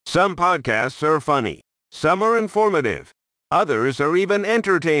Some podcasts are funny. Some are informative. Others are even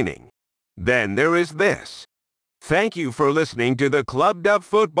entertaining. Then there is this. Thank you for listening to the Clubbed Up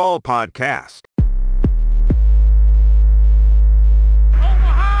Football Podcast.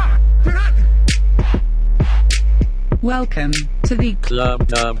 Welcome to the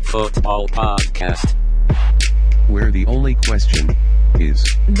Clubbed Up Football Podcast, where the only question is,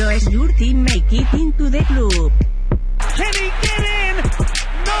 does your team make it into the club? Can he get in?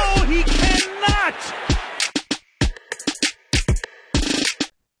 No, he cannot!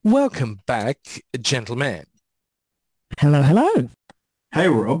 Welcome back, gentlemen. Hello, hello. Hey,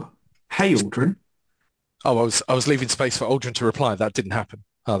 Rob. Hey, Aldrin. Oh, I was leaving space for Aldrin to reply. That didn't happen.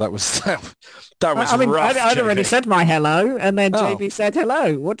 Oh, that was that was rough. I'd already said my hello, and then JB said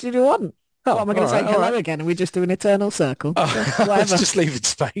hello. What did you want? Oh, what am I going to say hello again? And we just do an eternal circle? Let's just leave it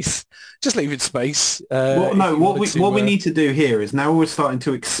space. Just leave it space. What we need to do here is now we're starting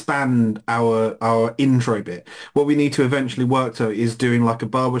to expand our intro bit. What we need to eventually work to is doing like a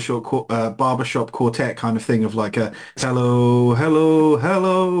barbershop quartet kind of thing of like a hello, hello,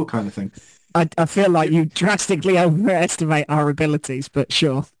 hello kind of thing. I feel like you drastically overestimate our abilities, but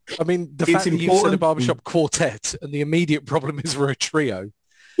sure. I mean, the fact that you said a barbershop quartet and the immediate problem is we're a trio.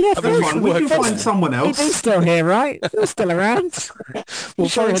 Yeah, we can find someone else. He's still here, right? They're still around. We'll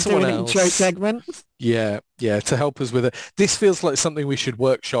find someone an else. Intro segment. Yeah, to help us with it. This feels like something we should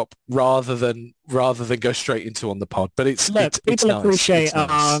workshop rather than go straight into on the pod. But people nice. appreciate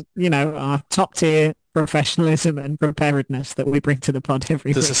nice. our top tier professionalism and preparedness that we bring to the pod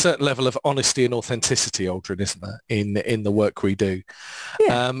every There's week. a certain level of honesty and authenticity, Aldrin, isn't there, in the work we do?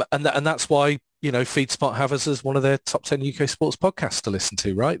 Yeah. And that's why, FeedSpot have us as one of their top 10 UK sports podcasts to listen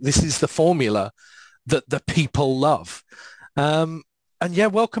to, right? This is the formula that the people love. And yeah,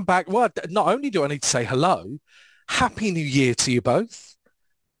 welcome back. Well, not only do I need to say hello, Happy New Year to you both.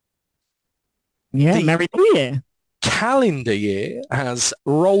 Yeah, Merry New Year. Calendar year has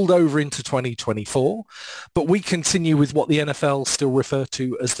rolled over into 2024, but we continue with what the NFL still refer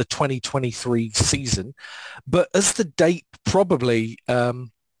to as the 2023 season. But as the date probably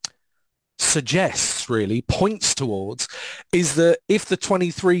points towards, is that if the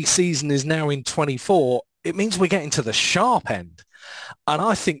 23 season is now in 24, it means we're getting to the sharp end. And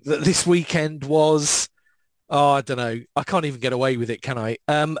I think that this weekend was, I don't know, I can't even get away with it, can I?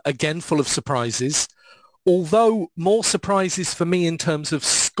 Again, full of surprises. Although more surprises for me in terms of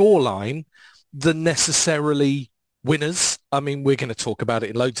scoreline than necessarily winners. I mean, we're going to talk about it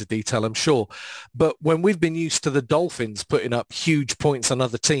in loads of detail, I'm sure. But when we've been used to the Dolphins putting up huge points on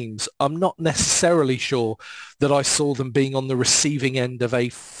other teams, I'm not necessarily sure that I saw them being on the receiving end of a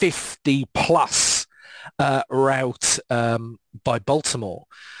 50-plus rout by Baltimore.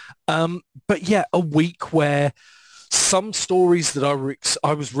 But yeah, a week where some stories that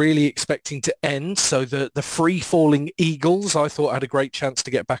I was really expecting to end. So the free-falling Eagles, I thought had a great chance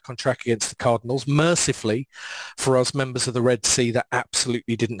to get back on track against the Cardinals. Mercifully for us members of the Red Sea, that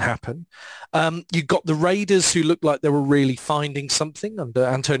absolutely didn't happen. You got the Raiders, who looked like they were really finding something under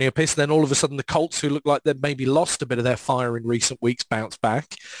Antonio Pierce. Then all of a sudden the Colts, who looked like they'd maybe lost a bit of their fire in recent weeks, bounced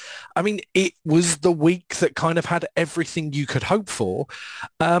back. I mean, it was the week that kind of had everything you could hope for.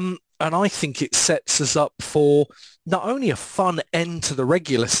 And I think it sets us up for not only a fun end to the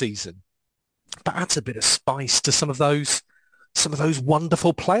regular season, but adds a bit of spice to some of those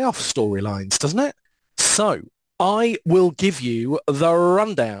wonderful playoff storylines, doesn't it? So I will give you the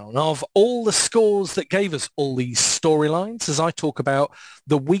rundown of all the scores that gave us all these storylines as I talk about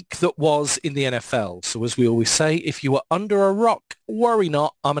the week that was in the NFL. So as we always say, if you were under a rock, worry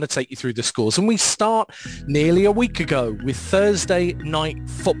not, I'm going to take you through the scores. And we start nearly a week ago with Thursday Night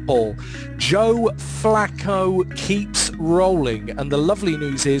Football. Joe Flacco keeps rolling. And the lovely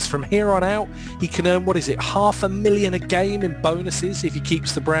news is from here on out, he can earn, $500,000 a game in bonuses if he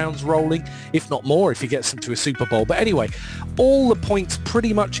keeps the Browns rolling, if not more, if he gets them to a Super Bowl. But anyway, all the points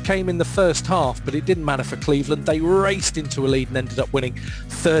pretty much came in the first half, but it didn't matter for Cleveland. They raced into a lead and ended up winning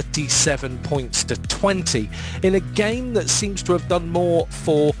 37 points to 20 in a game that seems to have done more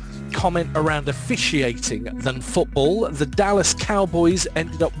for comment around officiating than football. The Dallas Cowboys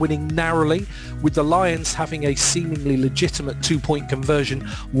ended up winning narrowly, with the Lions having a seemingly legitimate 2-point conversion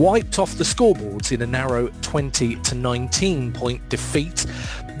wiped off the scoreboards in a narrow 20-19 point defeat.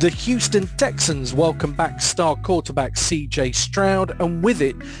 The Houston Texans welcome back star quarterback CJ Stroud, and with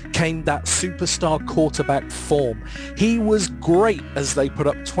it came that superstar quarterback form. He was great as they put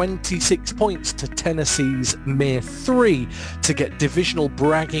up 26 points to Tennessee's mere 3 to get divisional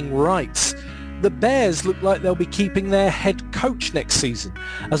bragging rights. The Bears look like they'll be keeping their head coach next season.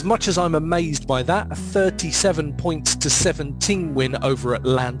 As much as I'm amazed by that, a 37 points to 17 win over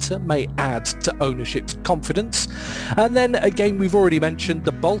Atlanta may add to ownership's confidence. And then a game we've already mentioned,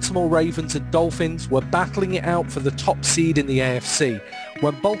 the Baltimore Ravens and Dolphins were battling it out for the top seed in the AFC.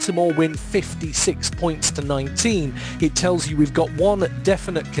 When Baltimore win 56 points to 19, it tells you we've got one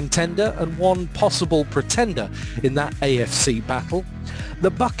definite contender and one possible pretender in that AFC battle. The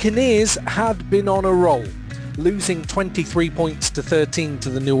Buccaneers had been on a roll. Losing 23 points to 13 to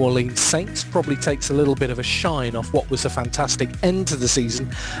the New Orleans Saints probably takes a little bit of a shine off what was a fantastic end to the season,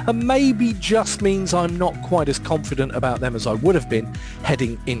 and maybe just means I'm not quite as confident about them as I would have been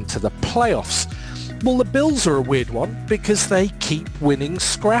heading into the playoffs. Well, the Bills are a weird one because they keep winning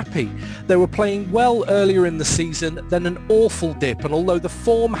scrappy. They were playing well earlier in the season, then an awful dip, and although the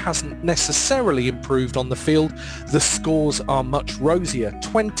form hasn't necessarily improved on the field, the scores are much rosier.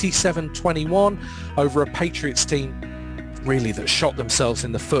 27-21 over a Patriots team really that shot themselves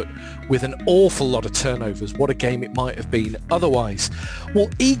in the foot with an awful lot of turnovers. What a game it might have been otherwise. Well,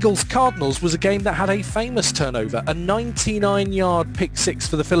 Eagles-Cardinals was a game that had a famous turnover, a 99-yard pick six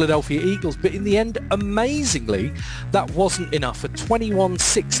for the Philadelphia Eagles, but in the end, amazingly, that wasn't enough. A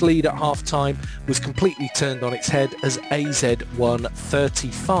 21-6 lead at halftime was completely turned on its head as AZ won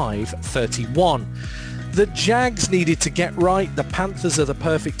 35-31. The Jags needed to get right. The Panthers are the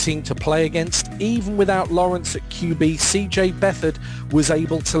perfect team to play against. Even without Lawrence at QB, CJ Beathard was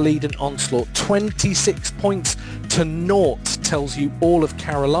able to lead an onslaught. 26 points to naught tells you all of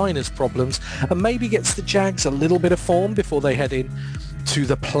Carolina's problems and maybe gets the Jags a little bit of form before they head in to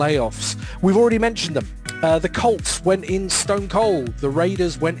the playoffs. We've already mentioned them. The Colts went in stone cold. The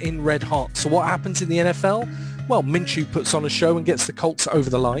Raiders went in red hot. So what happens in the NFL? Well, Minshew puts on a show and gets the Colts over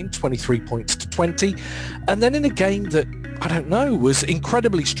the line, 23 points to 20. And then in a game that, I don't know, was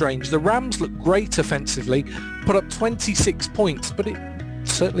incredibly strange, the Rams looked great offensively, put up 26 points, but it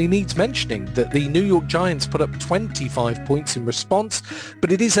certainly needs mentioning that the New York Giants put up 25 points in response,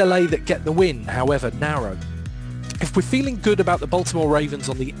 but it is LA that get the win, however narrow. If we're feeling good about the Baltimore Ravens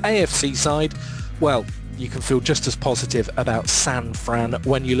on the AFC side, well, you can feel just as positive about San Fran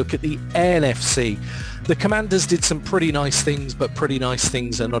when you look at the NFC. The Commanders did some pretty nice things, but pretty nice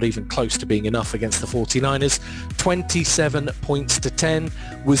things are not even close to being enough against the 49ers. 27 points to 10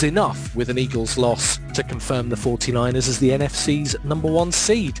 was enough with an Eagles loss to confirm the 49ers as the NFC's number one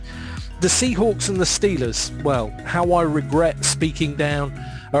seed. The Seahawks and the Steelers, well, how I regret speaking down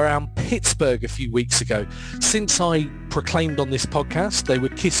around Pittsburgh a few weeks ago. Since I proclaimed on this podcast they were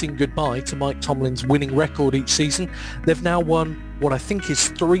kissing goodbye to Mike Tomlin's winning record each season, they've now won what I think is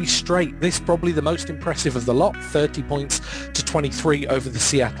 3 straight. This probably the most impressive of the lot, 30 points to 23 over the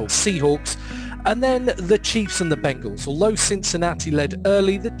Seattle Seahawks. And then the Chiefs and the Bengals. Although Cincinnati led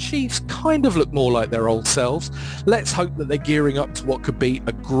early, the Chiefs kind of look more like their old selves. Let's hope that they're gearing up to what could be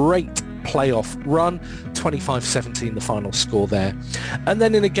a great playoff run. 25-17 the final score there. And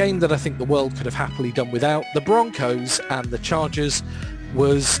then in a game that I think the world could have happily done without, the Broncos and the Chargers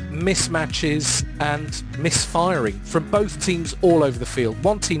was mismatches and misfiring from both teams all over the field.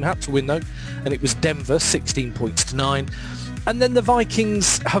 One team had to win though, and it was Denver, 16 points to 9. And then the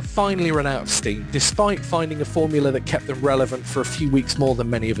Vikings have finally run out of steam, despite finding a formula that kept them relevant for a few weeks more than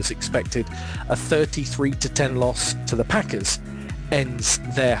many of us expected. A 33-10 loss to the Packers ends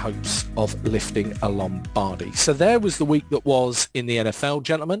their hopes of lifting a Lombardi. So there was the week that was in the NFL,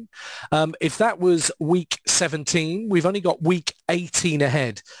 gentlemen. If that was week 17, we've only got week 18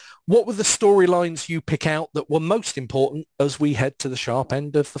 ahead. What were the storylines you pick out that were most important as we head to the sharp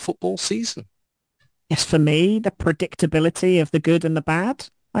end of the football season? Yes, for me, the predictability of the good and the bad,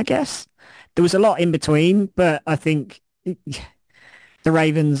 I guess. There was a lot in between, but I think the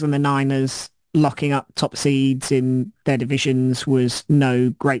Ravens and the Niners locking up top seeds in their divisions was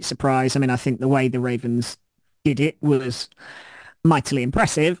no great surprise. I mean, I think the way the Ravens did it was mightily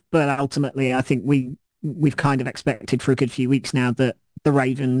impressive, but ultimately I think we've kind of expected for a good few weeks now that the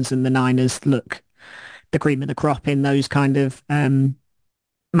Ravens and the Niners look the cream of the crop in those kind of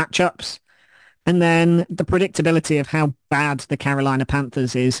matchups. And then the predictability of how bad the Carolina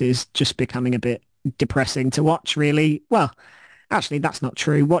Panthers is just becoming a bit depressing to watch, really. Well, actually, that's not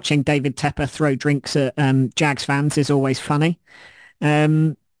true. Watching David Tepper throw drinks at Jags fans is always funny.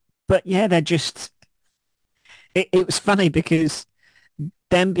 But yeah, they're just... It was funny because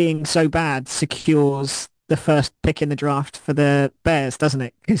them being so bad secures the first pick in the draft for the Bears, doesn't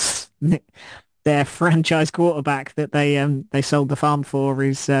it? Because their franchise quarterback that they sold the farm for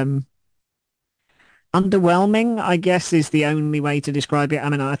is... underwhelming, I guess, is the only way to describe it. I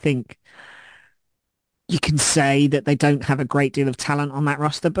mean, I think you can say that they don't have a great deal of talent on that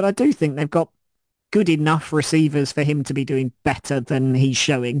roster, but I do think they've got good enough receivers for him to be doing better than he's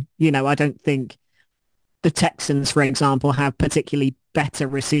showing. I don't think the Texans, for example, have particularly better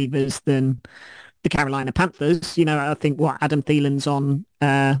receivers than the Carolina Panthers. I think Adam Thielen's on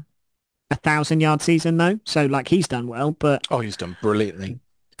 1,000-yard season though, so he's done well. But he's done brilliantly.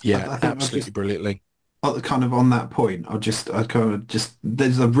 Yeah, I think absolutely brilliantly. Kind of on that point,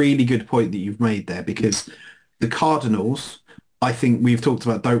 there's a really good point that you've made there, because the Cardinals, I think we've talked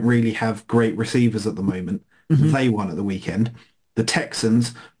about, don't really have great receivers at the moment. Mm-hmm. They won at the weekend. The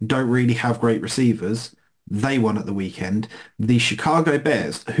Texans don't really have great receivers. They won at the weekend. The Chicago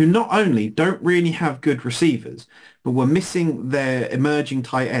Bears, who not only don't really have good receivers, but were missing their emerging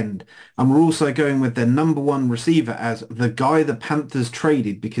tight end, and were also going with their number one receiver as the guy the Panthers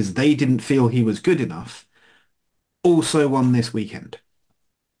traded because they didn't feel he was good enough, also won this weekend.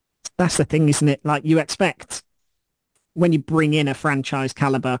 That's the thing, isn't it? You expect, when you bring in a franchise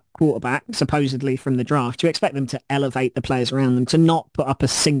caliber quarterback, supposedly from the draft, you expect them to elevate the players around them. To not put up a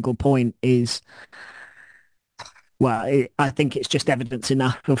single point is... Well, I think it's just evidence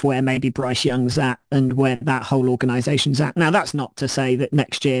enough of where maybe Bryce Young's at and where that whole organization's at. Now, that's not to say that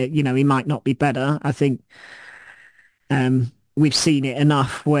next year, he might not be better. I think we've seen it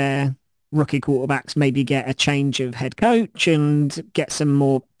enough where rookie quarterbacks maybe get a change of head coach and get some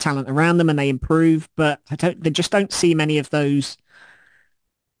more talent around them and they improve. But they just don't see many of those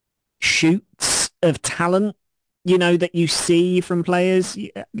shoots of talent that you see from players.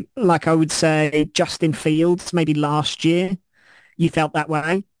 I would say Justin Fields, maybe last year, you felt that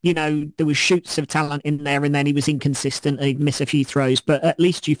way. There was shoots of talent in there and then he was inconsistent. He'd miss a few throws, but at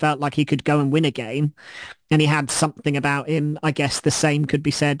least you felt like he could go and win a game and he had something about him. I guess the same could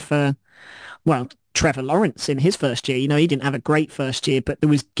be said for, Trevor Lawrence in his first year. He didn't have a great first year, but there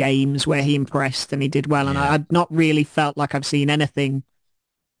was games where he impressed and he did well. And I'd not really felt like I've seen anything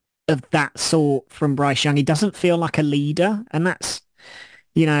of that sort from Bryce Young. He doesn't feel like a leader, and that's,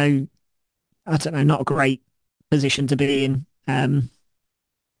 I don't know, not a great position to be in.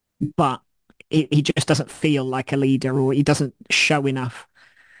 But he just doesn't feel like a leader, or he doesn't show enough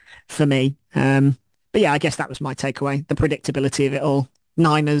for me. But yeah, I guess that was my takeaway, the predictability of it all.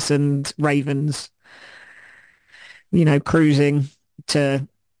 Niners and Ravens, cruising to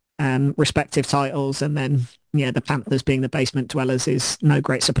respective titles, and then the Panthers being the basement dwellers is no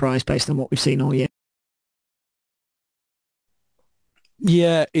great surprise based on what we've seen all year.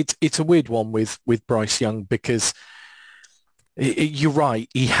 Yeah, it's a weird one with Bryce Young, because you're right,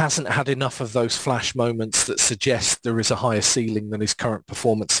 he hasn't had enough of those flash moments that suggest there is a higher ceiling than his current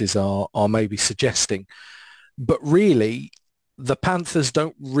performances are maybe suggesting. But really, the Panthers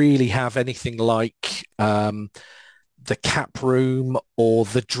don't really have anything like the cap room or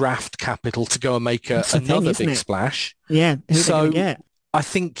the draft capital to go and make another big splash. Yeah. So I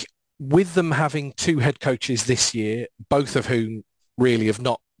think with them having two head coaches this year, both of whom really have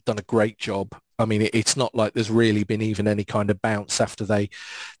not done a great job. I mean, it's not like there's really been even any kind of bounce after they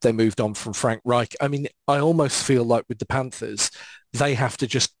moved on from Frank Reich. I mean, I almost feel like with the Panthers, they have to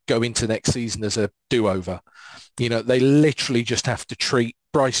just go into next season as a do-over. They literally just have to treat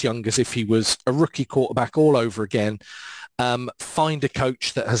Bryce Young as if he was a rookie quarterback all over again. Find a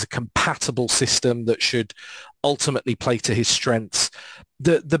coach that has a compatible system that should ultimately play to his strengths.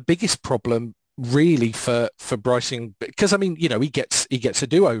 The biggest problem really for Bryce Young, because I mean, he gets a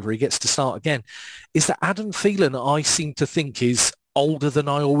do-over, he gets to start again, is that Adam Thielen, I seem to think, is older than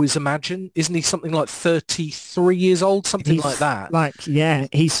I always imagine. Isn't he something like 33 years old, something like that?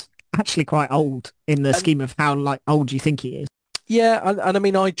 He's actually quite old in the scheme of how old you think he is. Yeah, and I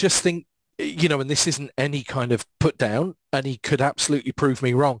mean, I just think, and this isn't any kind of put down, and he could absolutely prove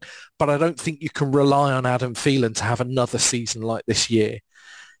me wrong, but I don't think you can rely on Adam Thielen to have another season like this year.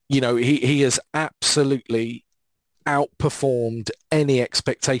 He has absolutely outperformed any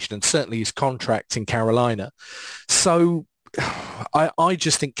expectation, and certainly his contract in Carolina. So I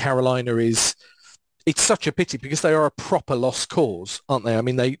just think Carolina it's such a pity, because they are a proper lost cause, aren't they? I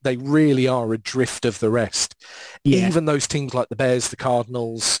mean, they really are adrift of the rest. Yeah. Even those teams like the Bears, the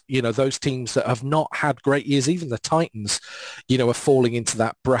Cardinals, those teams that have not had great years, even the Titans, are falling into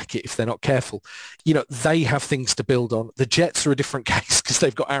that bracket if they're not careful. They have things to build on. The Jets are a different case because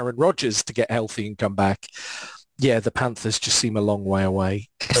they've got Aaron Rodgers to get healthy and come back. Yeah, the Panthers just seem a long way away.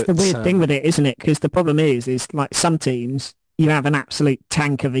 It's the weird thing with it, isn't it? Because the problem is like some teams, you have an absolute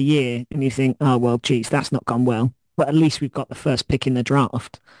tank of a year and you think, oh, well, geez, that's not gone well. But at least we've got the first pick in the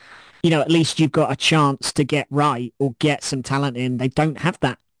draft. At least you've got a chance to get right or get some talent in. They don't have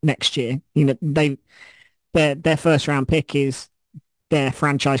that next year. Their first round pick is their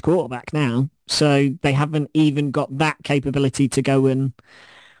franchise quarterback now. So they haven't even got that capability to go and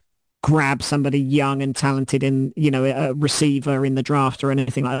grab somebody young and talented in, a receiver in the draft or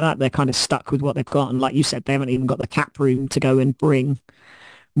anything like that. They're kind of stuck with what they've got. And like you said, they haven't even got the cap room to go and bring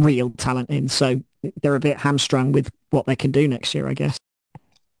real talent in. So they're a bit hamstrung with what they can do next year, I guess.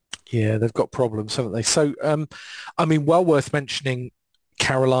 Yeah, they've got problems, haven't they? So, well worth mentioning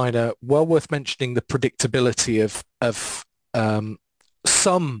Carolina, well worth mentioning the predictability of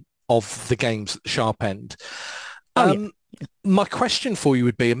some of the games at the sharp end. My question for you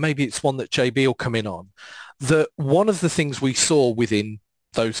would be, and maybe it's one that JB will come in on, that one of the things we saw within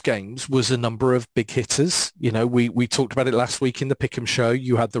those games was a number of big hitters. We talked about it last week in the Pick'em show.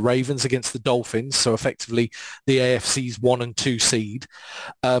 You had the Ravens against the Dolphins, so effectively the AFC's 1 and 2 seed.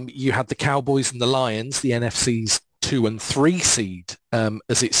 You had the Cowboys and the Lions, the NFC's 2 and 3 seed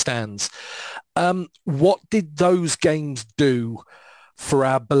as it stands. What did those games do for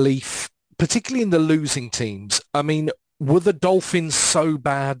our belief, particularly in the losing teams? I mean, were the Dolphins so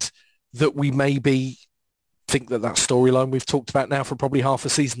bad that we maybe think that storyline we've talked about now for probably half a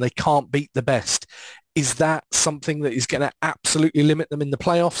season, they can't beat the best? Is that something that is going to absolutely limit them in the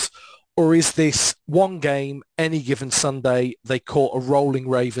playoffs? Or is this one game, any given Sunday, they caught a rolling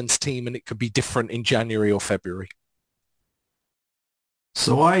Ravens team and it could be different in January or February?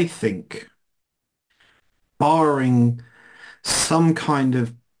 So I think, barring some kind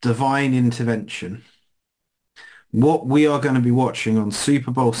of divine intervention, what we are going to be watching on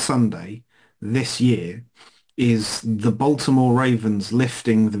Super Bowl Sunday this year is the Baltimore Ravens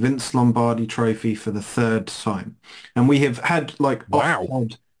lifting the Vince Lombardi trophy for the third time. And we have had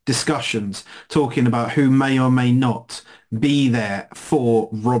odd discussions talking about who may or may not be there for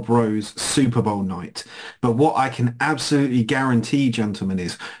Rob Rowe's Super Bowl night. But what I can absolutely guarantee, gentlemen,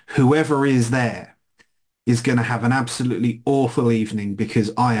 is whoever is there is going to have an absolutely awful evening,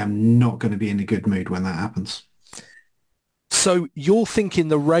 because I am not going to be in a good mood when that happens. So you're thinking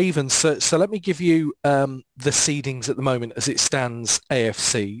the Ravens. So let me give you the seedings at the moment as it stands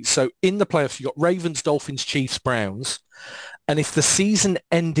AFC. So in the playoffs, you've got Ravens, Dolphins, Chiefs, Browns. And if the season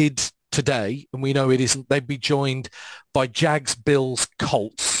ended today, and we know it isn't, they'd be joined by Jags, Bills,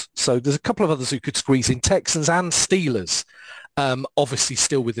 Colts. So there's a couple of others who could squeeze in, Texans and Steelers, obviously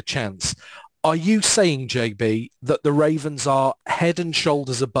still with a chance. Are you saying, JB, that the Ravens are head and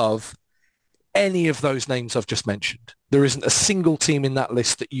shoulders above any of those names I've just mentioned? There isn't a single team in that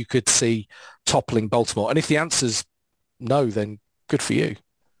list that you could see toppling Baltimore. And if the answer's no, then good for you.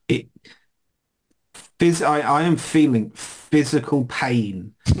 I am feeling physical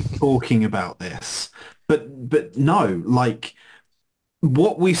pain talking about this. But no,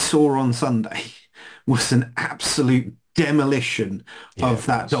 what we saw on Sunday was an absolute demolition of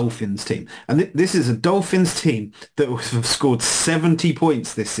that Dolphins team. And this is a Dolphins team that have scored 70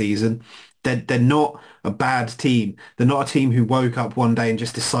 points this season. They're not a bad team. They're not a team who woke up one day and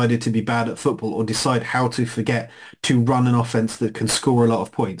just decided to be bad at football or decide how to forget to run an offense that can score a lot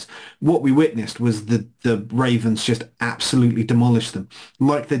of points. What we witnessed was the Ravens just absolutely demolish them,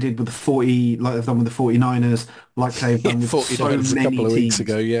 like they did with like they've done with the 49ers, like they've done with so many a couple of teams. Weeks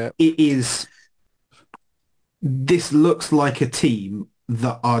ago, yeah. This looks like a team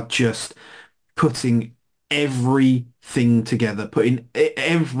that are just putting everything together,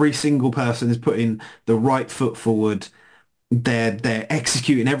 every single person is putting the right foot forward. They're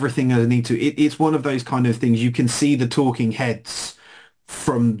executing everything they need to. It's one of those kind of things. You can see the talking heads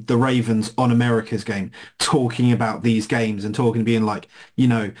from the Ravens on America's Game talking about these games and being like,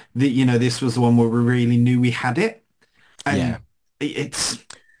 this was the one where we really knew we had it. And it's,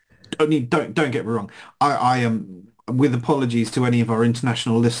 I mean, don't get me wrong. I am, with apologies to any of our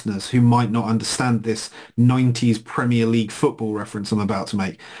international listeners who might not understand this 90s Premier League football reference I'm about to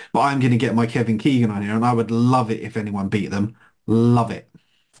make, but I'm going to get my Kevin Keegan on here, and I would love it if anyone beat them. Love it.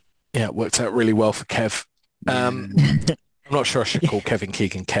 Yeah, it worked out really well for Kev. I'm not sure I should call Kevin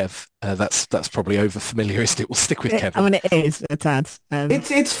Keegan Kev. That's probably over familiar, isn't it? We'll stick with Kevin. I mean, it is a tad.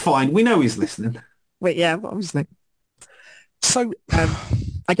 It's fine. We know he's listening. Wait, yeah, obviously. So,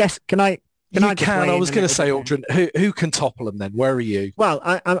 I guess, I was going to say, Aldrin, who can topple them then? Where are you? Well,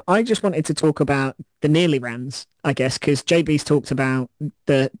 I just wanted to talk about the nearly rans, I guess, because JB's talked about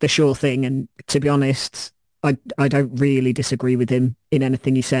the sure thing, and to be honest, I don't really disagree with him in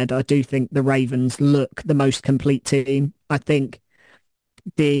anything he said. I do think the Ravens look the most complete team. I think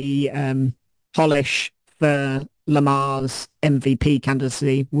the polish for Lamar's MVP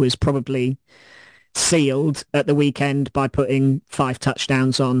candidacy was probably sealed at the weekend by putting 5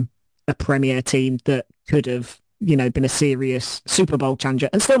 touchdowns on a premier team that could have, been a serious Super Bowl challenger,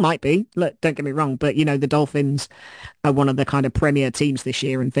 and still might be. Look, don't get me wrong, but, the Dolphins are one of the kind of premier teams this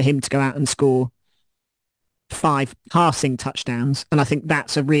year, and for him to go out and score 5 passing touchdowns. And I think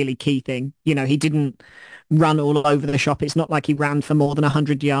that's a really key thing. You know, he didn't run all over the shop. It's not like he ran for more than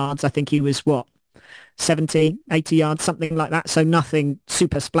 100 yards. I think he was, 70, 80 yards, something like that. So nothing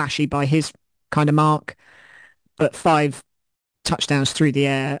super splashy by his kind of mark. But 5 touchdowns through the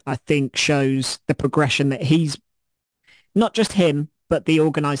air, I think, shows the progression that he's, not just him, but the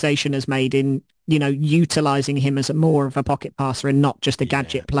organization has made in, you know, utilizing him as more of a pocket passer and not just a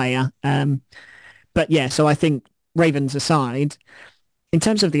gadget player. But yeah, so I think Ravens aside, in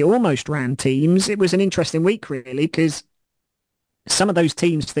terms of the almost ran teams, it was an interesting week, really, because some of those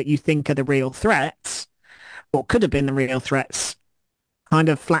teams that you think are the real threats, or could have been the real threats, kind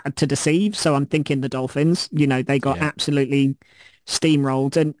of flattered to deceive. So I'm thinking the Dolphins, you know, they got absolutely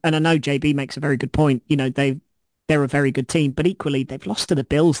steamrolled. And I know JB makes a very good point. You know, they're a very good team, but equally they've lost to the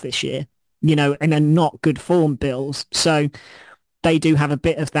Bills this year, you know, and they're not good form Bills. So they do have a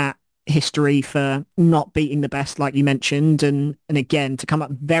bit of that history for not beating the best, like you mentioned. And again, to come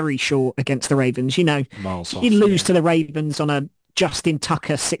up very short against the Ravens, you know, you lose to the Ravens on a Justin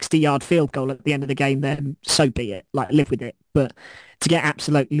Tucker 60-yard field goal at the end of the game, then so be it, like live with it. But to get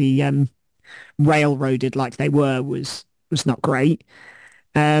absolutely railroaded like they were was not great.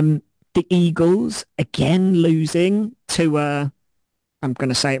 The Eagles, again, losing to, I'm going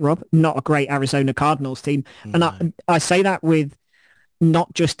to say it, Rob, not a great Arizona Cardinals team. No. And I say that with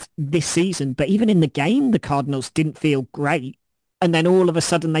not just this season, but even in the game, the Cardinals didn't feel great. And then all of a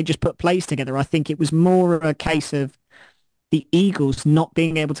sudden they just put plays together. I think it was more a case of the Eagles not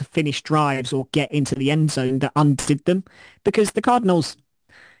being able to finish drives or get into the end zone that undid them. Because the Cardinals,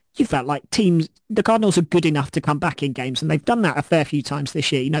 you felt like the Cardinals are good enough to come back in games, and they've done that a fair few times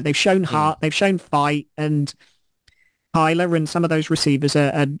this year. You know, they've shown heart, they've shown fight, and Kyler and some of those receivers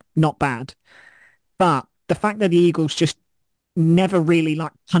are not bad. But the fact that the Eagles just never really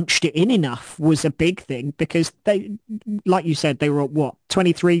punched it in enough was a big thing, because they, like you said, they were at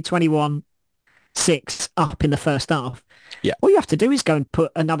 23, 21, 6 up in the first half. Yeah. All you have to do is go and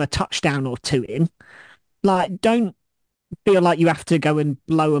put another touchdown or 2 in. Don't feel like you have to go and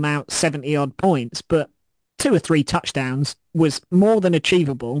blow them out 70 odd points, but 2 or 3 touchdowns was more than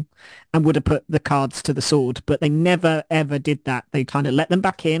achievable and would have put the cards to the sword. But they never, ever did that. They kind of let them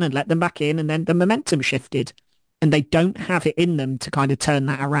back in, and then the momentum shifted, and they don't have it in them to kind of turn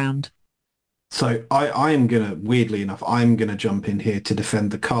that around. So I am going to, weirdly enough, I'm going to jump in here to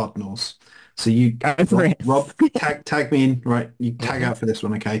defend the Cardinals. So you, Rob, tag me in, right? You tag out for this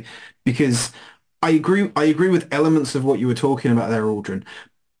one, okay? Because I agree with elements of what you were talking about there, Aldrin.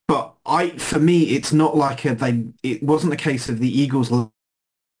 But for me, it's not like it wasn't a case of the Eagles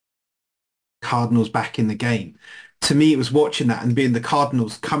Cardinals back in the game. To me, it was watching that and being the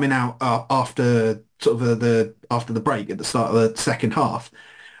Cardinals coming out after after the break at the start of the second half,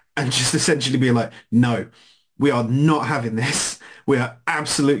 and just essentially being like, no, we are not having this. We are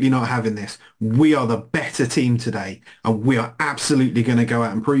absolutely not having this. We are the better team today, and we are absolutely going to go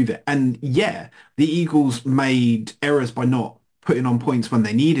out and prove it. And yeah, the Eagles made errors by not putting on points when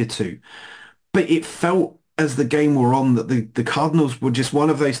they needed to, but it felt as the game wore on that the Cardinals were just one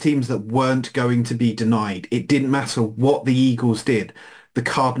of those teams that weren't going to be denied. It didn't matter what the Eagles did. The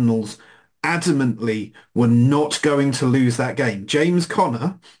Cardinals adamantly were not going to lose that game. James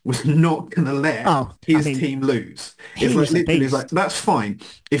Conner was not going to let his team lose. It's like literally like, that's fine.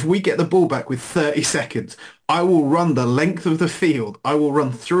 If we get the ball back with 30 seconds, I will run the length of the field. I will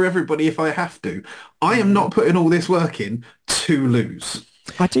run through everybody if I have to. I am not putting all this work in to lose.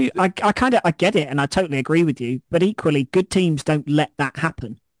 I do. I get it, and I totally agree with you. But equally, good teams don't let that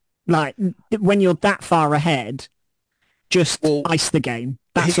happen. Like, when you're that far ahead, just ice the game.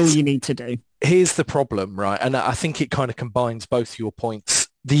 That's all you need to do. Here's the problem, right? And I think it kind of combines both your points.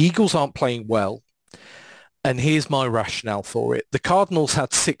 The Eagles aren't playing well. And here's my rationale for it. The Cardinals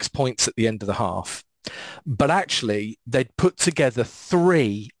had 6 points at the end of the half. But actually, they'd put together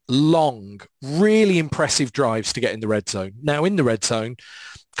 3 long, really impressive drives to get in the red zone. Now, in the red zone,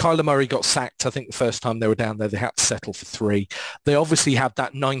 Kyler Murray got sacked. I think the first time they were down there, they had to settle for 3. They obviously had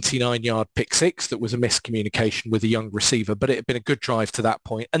that 99-yard pick 6 that was a miscommunication with a young receiver, but it had been a good drive to that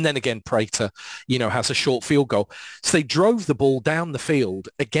point. And then again, Prater, has a short field goal. So they drove the ball down the field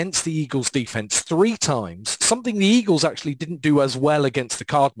against the Eagles defense 3 times, something the Eagles actually didn't do as well against the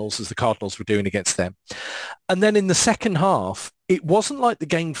Cardinals as the Cardinals were doing against them. And then in the second half, it wasn't like the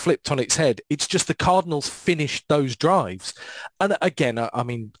game flipped on its head. It's just the Cardinals finished those drives. And again, I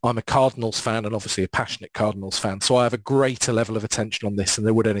mean, I'm a Cardinals fan and obviously a passionate Cardinals fan, so I have a greater level of attention on this than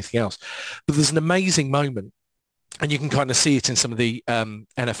there would anything else. But there's an amazing moment, and you can kind of see it in some of the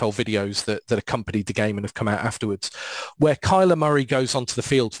NFL videos that accompanied the game and have come out afterwards, where Kyler Murray goes onto the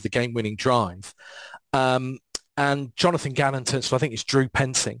field for the game-winning drive. And Jonathan Gannon turns to, I think it's Drew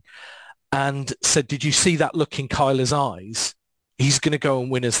Pensing, and said, did you see that look in Kyler's eyes? He's going to go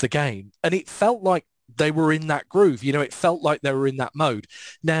and win us the game. And it felt like they were in that groove. It felt like they were in that mode.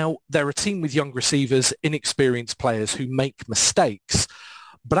 Now, they're a team with young receivers, inexperienced players who make mistakes.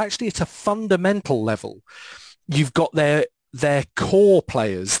 But actually, at a fundamental level, you've got their core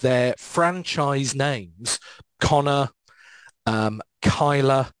players, their franchise names, Connor,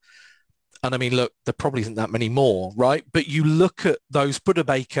 Kyler, and I mean, look, there probably isn't that many more, right? But you look at those, Buda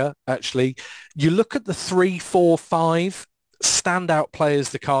Baker, actually, you look at the 3, 4, 5 standout players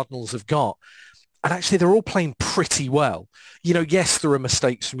the Cardinals have got, and actually they're all playing pretty well. Yes, there are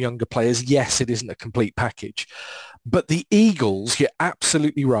mistakes from younger players. Yes, it isn't a complete package. But the Eagles, you're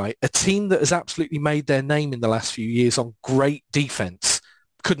absolutely right, a team that has absolutely made their name in the last few years on great defense,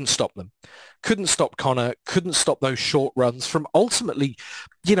 couldn't stop them. Couldn't stop Connor, couldn't stop those short runs from ultimately,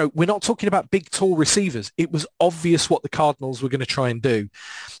 we're not talking about big, tall receivers. It was obvious what the Cardinals were going to try and do,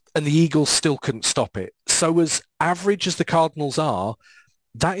 and the Eagles still couldn't stop it. So as average as the Cardinals are,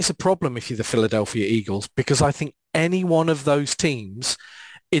 that is a problem if you're the Philadelphia Eagles, because I think any one of those teams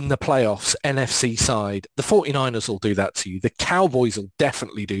in the playoffs, NFC side, the 49ers will do that to you. The Cowboys will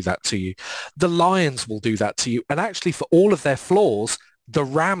definitely do that to you. The Lions will do that to you. And actually, for all of their flaws, the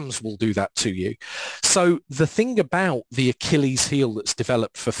Rams will do that to you. So the thing about the Achilles heel that's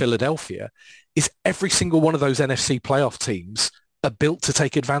developed for Philadelphia is every single one of those NFC playoff teams are built to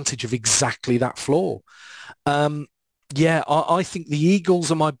take advantage of exactly that flaw. I think the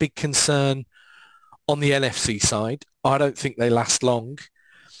Eagles are my big concern on the NFC side. I don't think they last long.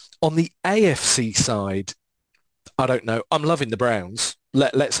 On the AFC side, I don't know. I'm loving the Browns.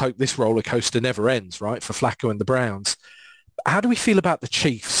 Let's hope this roller coaster never ends, right, for Flacco and the Browns. How do we feel about the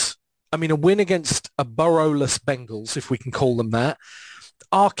Chiefs? I mean, a win against a Burrow-less Bengals, if we can call them that.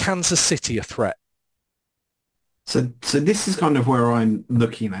 Are Kansas City a threat? So this is kind of where I'm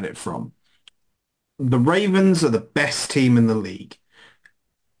looking at it from. The Ravens are the best team in the league.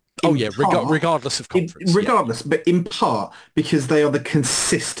 Regardless of conference. But in part because they are the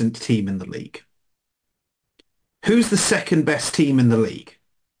consistent team in the league. Who's the second best team in the league?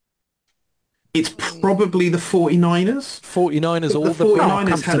 It's probably the 49ers. 49ers, all the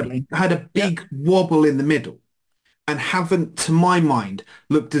 49ers had a big wobble in the middle and haven't, to my mind,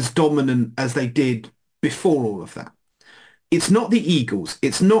 looked as dominant as they did before all of that. It's not the Eagles.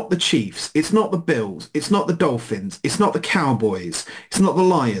 It's not the Chiefs. It's not the Bills. It's not the Dolphins. It's not the Cowboys. It's not the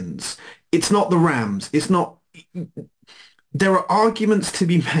Lions. It's not the Rams. It's not... There are arguments to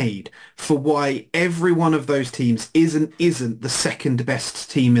be made for why every one of those teams isn't the second best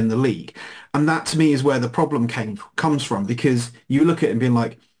team in the league. And that to me is where the problem comes from, because you look at it and being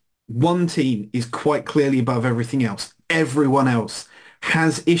like, one team is quite clearly above everything else. Everyone else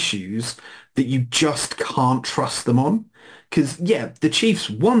has issues that you just can't trust them on. Because, the Chiefs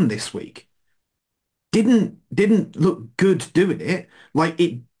won this week. Didn't look good doing it. Like,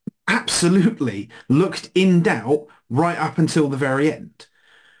 it absolutely looked in doubt right up until the very end.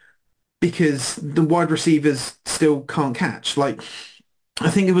 Because the wide receivers still can't catch. Like, I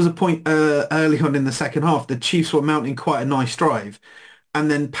think it was a point early on in the second half, the Chiefs were mounting quite a nice drive.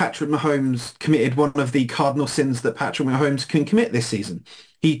 And then Patrick Mahomes committed one of the cardinal sins that Patrick Mahomes can commit this season.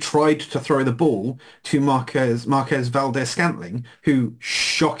 He tried to throw the ball to Marquez Valdez-Scantling, who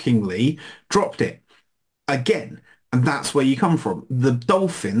shockingly dropped it again. And that's where you come from. The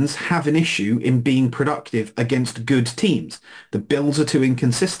Dolphins have an issue in being productive against good teams. The Bills are too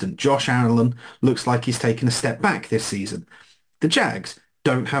inconsistent. Josh Allen looks like he's taken a step back this season. The Jags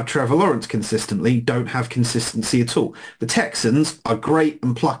don't have Trevor Lawrence consistently, don't have consistency at all. The Texans are great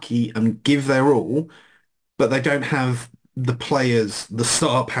and plucky and give their all, but they don't have the players, the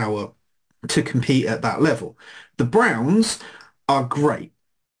star power to compete at that level. The Browns are great.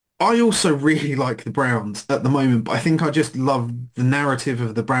 I also really like the Browns at the moment, but I think I just love the narrative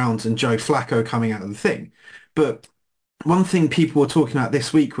of the Browns and Joe Flacco coming out of the thing. But one thing people were talking about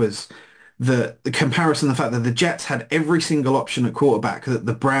this week was the comparison, the fact that the Jets had every single option at quarterback that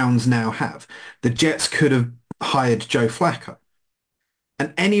the Browns now have. The Jets could have hired Joe Flacco.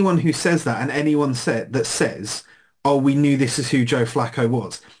 And anyone who says that, and anyone that says, oh, we knew this is who Joe Flacco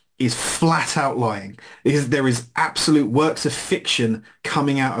was, is flat out lying. There is absolute works of fiction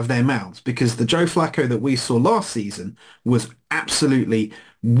coming out of their mouths, because the Joe Flacco that we saw last season was absolutely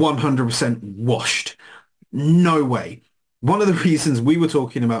 100% washed. No way. One of the reasons we were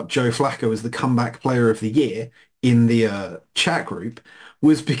talking about Joe Flacco as the comeback player of the year in the chat group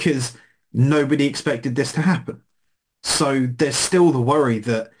was because nobody expected this to happen. So there's still the worry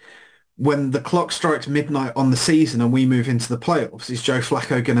that when the clock strikes midnight on the season and we move into the playoffs, is Joe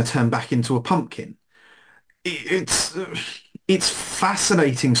Flacco going to turn back into a pumpkin? it's it's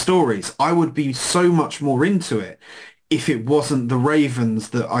fascinating stories. I would be so much more into it if it wasn't the Ravens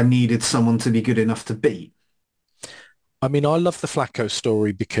that I needed someone to be good enough to beat. I mean, I love the Flacco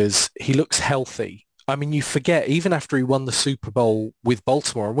story because he looks healthy. I mean, you forget, even after he won the Super Bowl with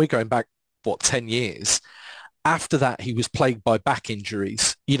Baltimore, and we're going back, 10 years, after that, he was plagued by back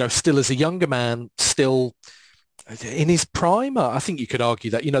injuries, still as a younger man, still in his prime. I think you could argue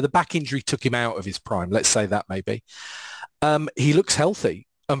that, the back injury took him out of his prime. Let's say that maybe. He looks healthy.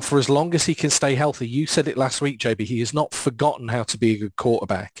 And for as long as he can stay healthy, you said it last week, JB, he has not forgotten how to be a good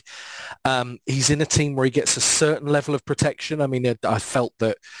quarterback. He's in a team where he gets a certain level of protection. I mean, I felt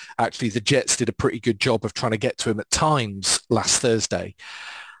that actually the Jets did a pretty good job of trying to get to him at times last Thursday.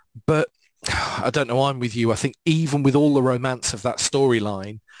 But I don't know, I'm with you. I think even with all the romance of that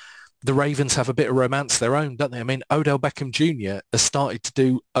storyline, the Ravens have a bit of romance of their own, don't they? I mean, Odell Beckham Jr. has started to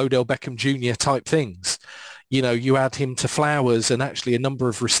do Odell Beckham Jr. type things. You add him to Flowers and actually a number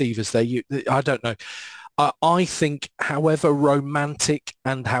of receivers there. I don't know. I think however romantic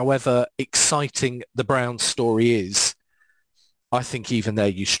and however exciting the Browns story is, I think even there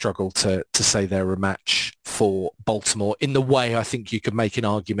you struggle to say they're a match for Baltimore in the way I think you could make an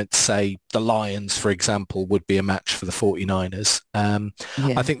argument to say the Lions, for example, would be a match for the 49ers.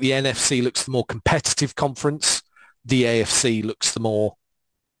 I think the NFC looks the more competitive conference. The AFC looks the more,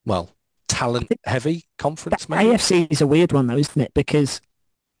 talent-heavy conference. The AFC is a weird one, though, isn't it? Because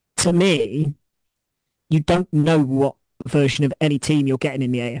to me, you don't know what version of any team you're getting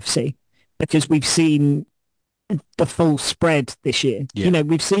in the AFC because we've seen the full spread this year. Yeah.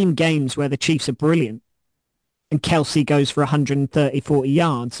 We've seen games where the Chiefs are brilliant and Kelsey goes for 130, 40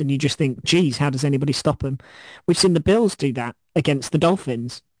 yards and you just think, geez, how does anybody stop him? We've seen the Bills do that against the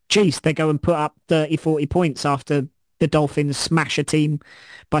Dolphins. Geez, they go and put up 30, 40 points after the Dolphins smash a team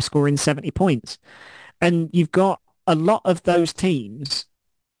by scoring 70 points. And you've got a lot of those teams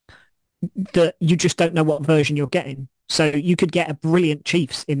that you just don't know what version you're getting. So you could get a brilliant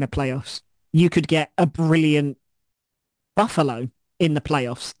Chiefs in the playoffs. You could get a brilliant Buffalo in the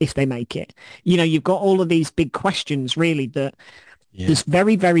playoffs if they make it. You've got all of these big questions really that there's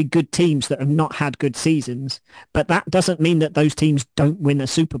very, very good teams that have not had good seasons, but that doesn't mean that those teams don't win a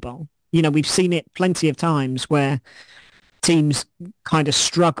Super Bowl. We've seen it plenty of times where teams kind of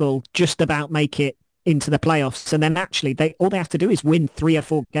struggle, just about make it into the playoffs, and then actually all they have to do is win 3 or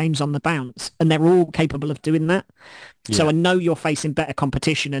 4 games on the bounce, and they're all capable of doing that. Yeah. So I know you're facing better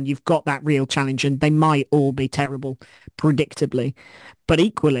competition and you've got that real challenge, and they might all be terrible, predictably. But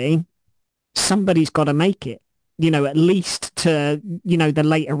equally, somebody's got to make it, at least to, the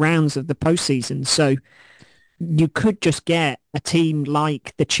later rounds of the postseason. So you could just get a team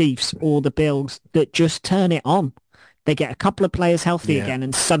like the Chiefs or the Bills that just turn it on. They get a couple of players healthy again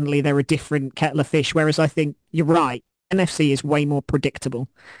and suddenly they're a different kettle of fish. Whereas I think you're right. NFC is way more predictable.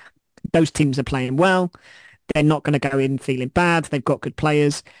 Those teams are playing well. They're not going to go in feeling bad. They've got good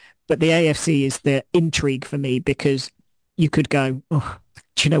players. But the AFC is the intrigue for me because you could go, oh,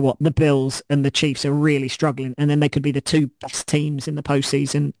 do you know what? The Bills and the Chiefs are really struggling. And then they could be the 2 best teams in the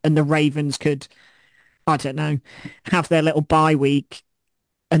postseason. And the Ravens could, I don't know, have their little bye week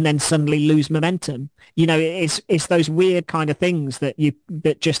and then suddenly lose momentum. It's those weird kind of things that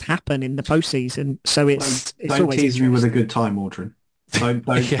just happen in the postseason. So it's don't always tease me with a good time, Audrey. Don't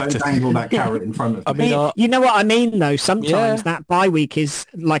dangle that carrot in front of me. You know what I mean, though? Sometimes that bye week is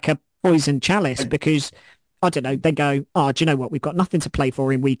like a poison chalice because, I don't know, they go, oh, do you know what? We've got nothing to play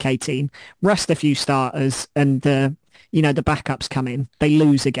for in week 18. Rest a few starters and the backups come in. They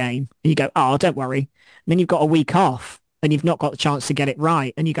lose a game. And you go, oh, don't worry. And then you've got a week off and you've not got the chance to get it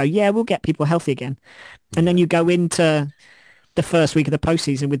right. And you go, yeah, we'll get people healthy again. And then you go into the first week of the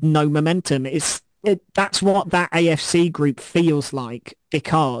postseason with no momentum. That's what that AFC group feels like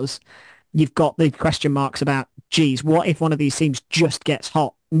because you've got the question marks about, geez, what if one of these teams just gets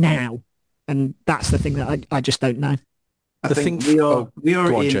hot now? And that's the thing that I just don't know. I think we are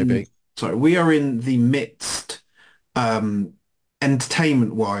in the midst,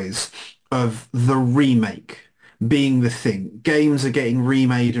 entertainment-wise, of the remake being the thing. Games are getting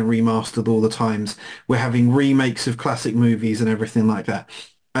remade and remastered all the times. We're having remakes of classic movies and everything like that.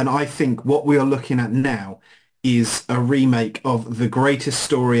 And I think what we are looking at now is a remake of the greatest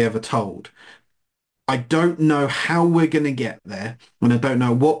story ever told. I don't know how we're going to get there, and I don't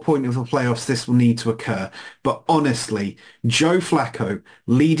know what point of the playoffs this will need to occur. But honestly, Joe Flacco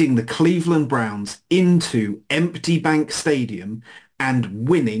leading the Cleveland Browns into empty Bank Stadium and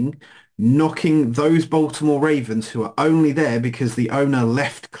winning, knocking those Baltimore Ravens, who are only there because the owner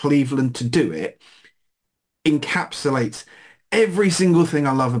left Cleveland to do it, encapsulates every single thing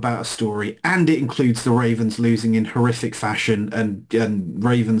I love about a story, and it includes the Ravens losing in horrific fashion and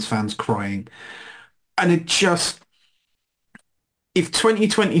Ravens fans crying. And it just, if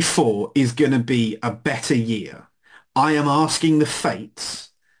 2024 is going to be a better year, I am asking the fates,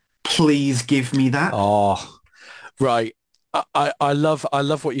 please give me that. Oh, right. I love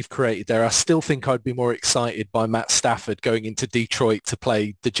what you've created there. I still think I'd be more excited by Matt Stafford going into Detroit to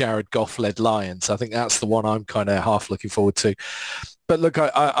play the Jared Goff-led Lions. I think that's the one I'm kind of half looking forward to. But look,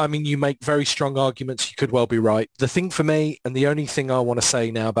 I mean, you make very strong arguments. You could well be right. The thing for me, and the only thing I want to say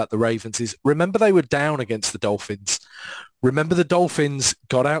now about the Ravens is, remember they were down against the Dolphins. Remember the Dolphins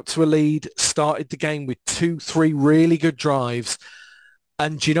got out to a lead, started the game with 2-3 really good drives.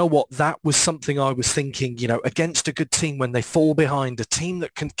 And you know what? That was something I was thinking, against a good team, when they fall behind, a team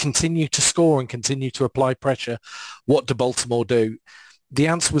that can continue to score and continue to apply pressure, what do Baltimore do? The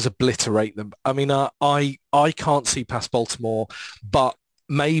answer was obliterate them. I mean, I can't see past Baltimore, but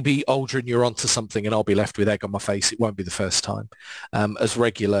maybe, Aldrin, you're onto something and I'll be left with egg on my face. It won't be the first time, as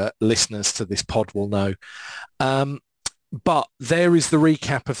regular listeners to this pod will know. But there is the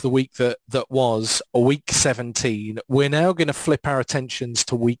recap of the week that was week 17. We're now going to flip our attentions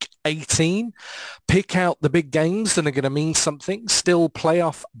to week 18, pick out the big games that are going to mean something, still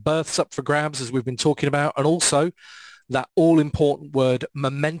playoff berths up for grabs, as we've been talking about, and also that all-important word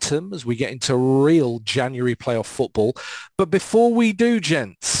momentum as we get into real January playoff football. But before we do,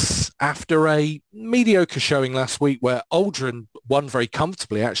 gents, after a mediocre showing last week where Aldrin won very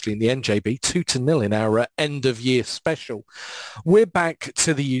comfortably, actually, in the NJB, 2-0 in our end-of-year special, we're back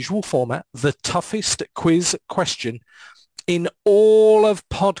to the usual format, the toughest quiz question in all of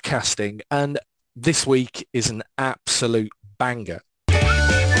podcasting. And this week is an absolute banger.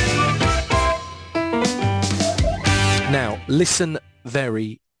 Now, listen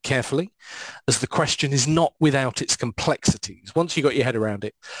very carefully, as the question is not without its complexities. Once you got your head around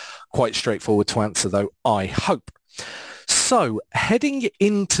it, quite straightforward to answer, though, I hope. So, heading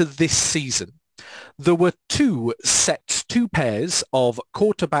into this season, there were two pairs of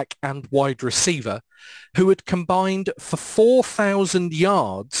quarterback and wide receiver who had combined for 4,000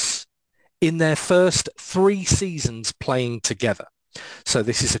 yards in their first 3 seasons playing together. So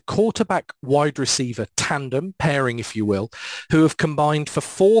this is a quarterback wide receiver tandem, pairing if you will, who have combined for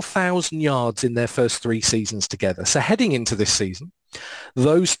 4,000 yards in their first 3 seasons together. So heading into this season,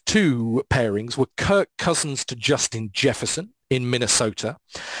 those two pairings were Kirk Cousins to Justin Jefferson in Minnesota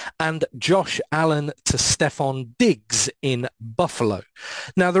and Josh Allen to Stephon Diggs in Buffalo.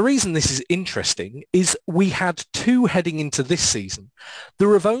 Now, the reason this is interesting is we had 2 heading into this season.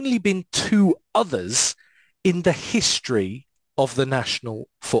 There have only been 2 others in the history of the National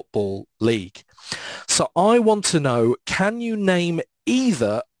Football League. So I want to know, can you name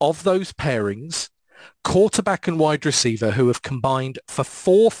either of those pairings, quarterback and wide receiver, who have combined for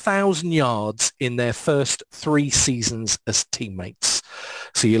 4,000 yards in their first 3 seasons as teammates?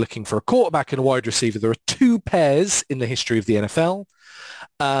 So you're looking for a quarterback and a wide receiver. There are 2 pairs in the history of the NFL.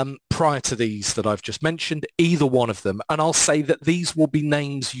 Prior to these that I've just mentioned, either one of them. And I'll say that these will be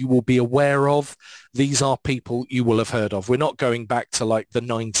names you will be aware of. These are people you will have heard of. We're not going back to like the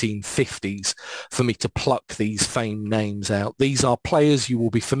 1950s for me to pluck these famed names out. These are players you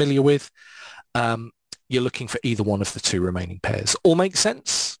will be familiar with. You're looking for either one of the 2 remaining pairs. All make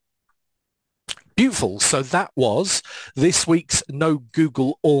sense? Beautiful. So that was this week's No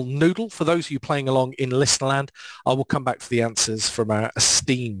Google All Noodle. For those of you playing along in Listenerland, I will come back for the answers from our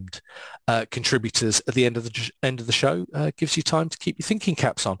esteemed contributors at the end of the show. Gives you time to keep your thinking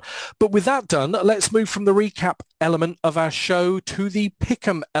caps on. But with that done, let's move from the recap element of our show to the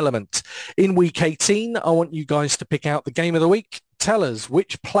pick'em element. In week 18, I want you guys to pick out the game of the week. Tell us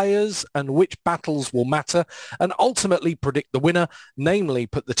which players and which battles will matter, and ultimately predict the winner, namely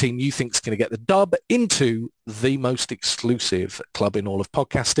put the team you think is going to get the dub into the most exclusive club in all of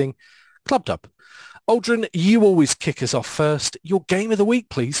podcasting, Club Dub. Aldrin, you always kick us off first. Your game of the week,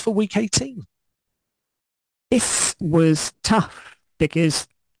 please, for week 18. This was tough because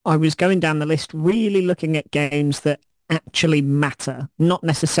I was going down the list really looking at games that actually matter, not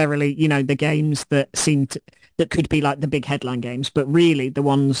necessarily, the games that that could be like the big headline games, but really the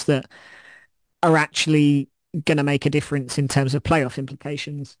ones that are actually going to make a difference in terms of playoff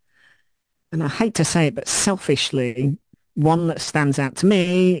implications. And I hate to say it, but selfishly, one that stands out to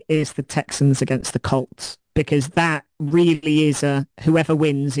me is the Texans against the Colts, because that really is whoever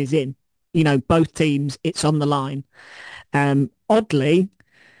wins is in. Both teams, it's on the line. Oddly,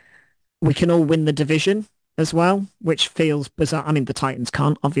 we can all win the division as well, which feels bizarre. I mean, the Titans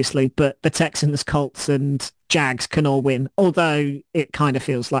can't, obviously, but the Texans, Colts, and Jags can all win, although it kind of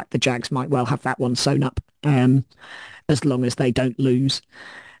feels like the Jags might well have that one sewn up, as long as they don't lose.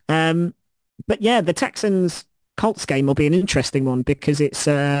 But yeah, the Texans Colts game will be an interesting one because it's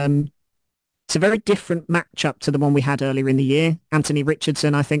a very different matchup to the one we had earlier in the year. Anthony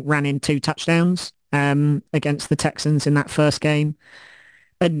Richardson, I think, ran in 2 touchdowns against the Texans in that first game.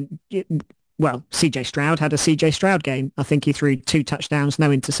 And, CJ Stroud had a CJ Stroud game. I think he threw 2 touchdowns, no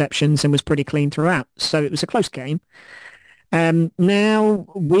interceptions, and was pretty clean throughout. So it was a close game. Now,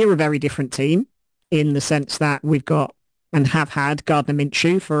 we're a very different team in the sense that we've got and have had Gardner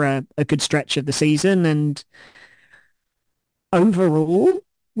Minshew for a good stretch of the season. And overall,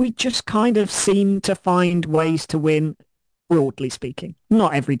 we just kind of seem to find ways to win, broadly speaking.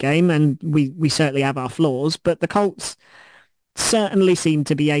 Not every game, and we certainly have our flaws, but the Colts certainly seem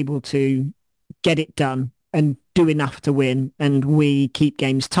to be able to get it done and do enough to win, and we keep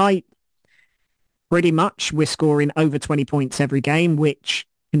games tight. Pretty much, we're scoring over 20 points every game, which,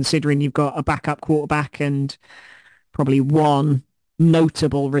 considering you've got a backup quarterback and probably one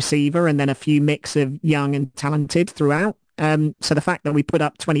notable receiver and then a few mix of young and talented throughout. So the fact that we put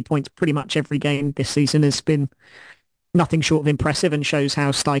up 20 points pretty much every game this season has been nothing short of impressive and shows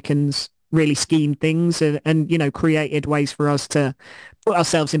how Steichen's really schemed things and created ways for us to put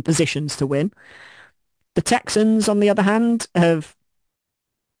ourselves in positions to win. The Texans, on the other hand, have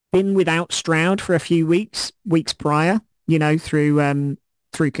been without Stroud for a few weeks prior, through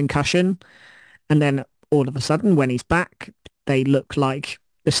concussion. And then all of a sudden, when he's back, they look like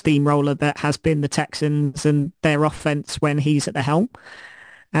the steamroller that has been the Texans and their offense when he's at the helm.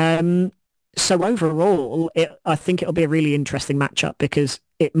 So overall, I think it'll be a really interesting matchup because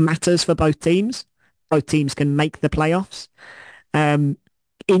it matters for both teams. Both teams can make the playoffs.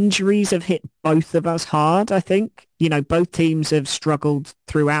 Injuries have hit both of us hard, I think. Both teams have struggled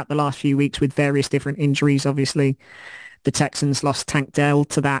throughout the last few weeks with various different injuries. Obviously, the Texans lost Tank Dell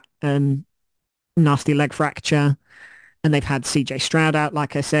to that nasty leg fracture, and they've had CJ Stroud out,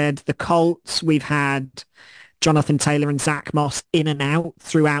 like I said. The Colts, we've had Jonathan Taylor and Zach Moss in and out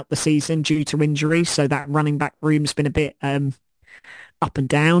throughout the season due to injury. So that running back room's been a bit up and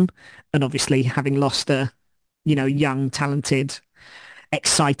down. And obviously having lost a, young, talented,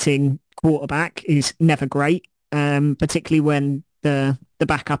 exciting quarterback is never great, particularly when the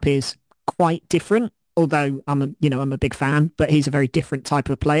backup is quite different. Although I'm a big fan, but he's a very different type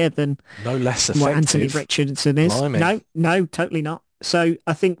of player than no less effective. What Anthony Richardson is. Blimey. No, totally not. So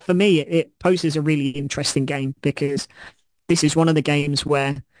I think for me, it poses a really interesting game because this is one of the games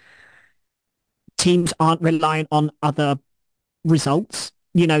where teams aren't relying on other results.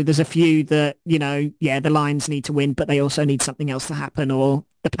 There's a few that, the Lions need to win, but they also need something else to happen, or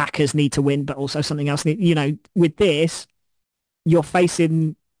the Packers need to win, but also something else. With this, you're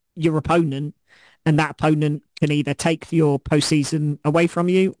facing your opponent, and that opponent can either take your postseason away from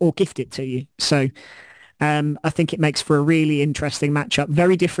you or gift it to you. So I think it makes for a really interesting matchup.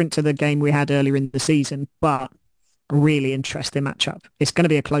 Very different to the game we had earlier in the season, but a really interesting matchup. It's going to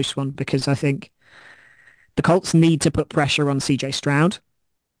be a close one because I think the Colts need to put pressure on CJ Stroud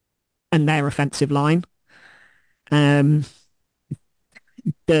and their offensive line. The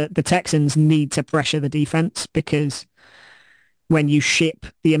Texans need to pressure the defense because when you ship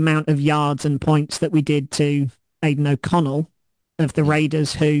the amount of yards and points that we did to Aiden O'Connell of the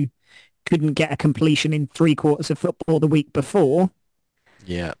Raiders, who couldn't get a completion in 3 quarters of football the week before,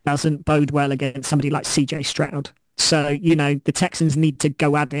 doesn't bode well against somebody like CJ Stroud. So, the Texans need to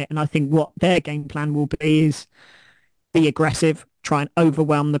go at it. And I think what their game plan will be is be aggressive, try and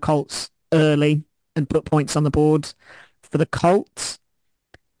overwhelm the Colts early and put points on the board. For the Colts,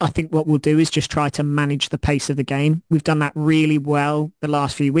 I think what we'll do is just try to manage the pace of the game. We've done that really well the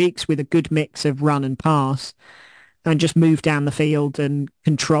last few weeks with a good mix of run and pass and just move down the field and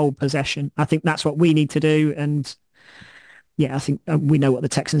control possession. I think that's what we need to do. And I think we know what the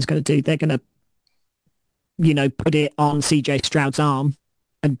Texans are going to do. They're going to, put it on CJ Stroud's arm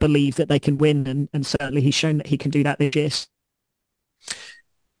and believe that they can win. And certainly he's shown that he can do that this year.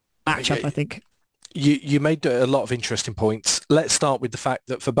 Matchup, I think. You made a lot of interesting points. Let's start with the fact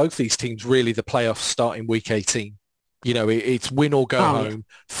that for both these teams, really the playoffs start in week 18. It's win or go home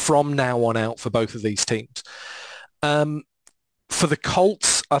from now on out for both of these teams. For the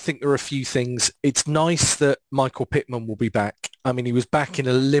Colts, I think there are a few things. It's nice that Michael Pittman will be back. I mean, he was back in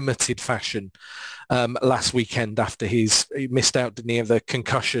a limited fashion last weekend after he missed out, didn't he, of the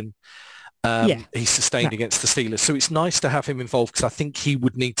concussion he sustained against the Steelers. So it's nice to have him involved because I think he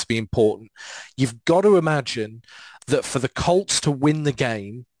would need to be important. You've got to imagine that for the Colts to win the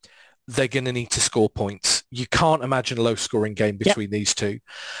game, they're going to need to score points. You can't imagine a low-scoring game between these two.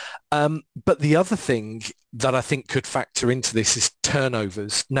 But the other thing that I think could factor into this is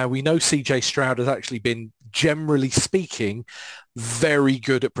turnovers. Now, we know CJ Stroud has actually been, generally speaking, very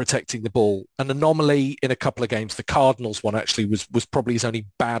good at protecting the ball. An anomaly in a couple of games, the Cardinals one actually was probably his only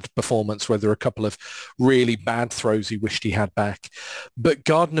bad performance, where there were a couple of really bad throws he wished he had back. But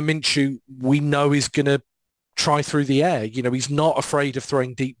Gardner Minshew, we know, is going to try through the air. He's not afraid of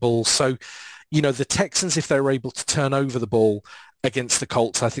throwing deep balls. So, the Texans, if they're able to turn over the ball against the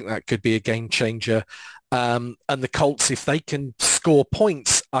Colts, I think that could be a game changer. And the Colts, if they can score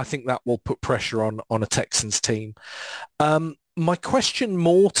points, I think that will put pressure on a Texans team. My question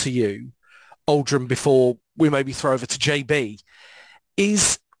more to you, Aldrin, before we maybe throw over to JB,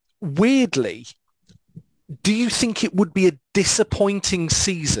 is, weirdly, do you think it would be a disappointing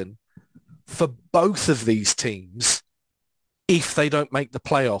season for both of these teams if they don't make the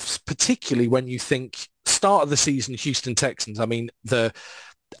playoffs, particularly when you think start of the season, Houston Texans, I mean, the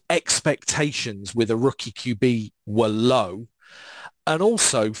expectations with a rookie QB were low. And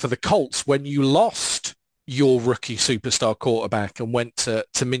also for the Colts, when you lost your rookie superstar quarterback and went to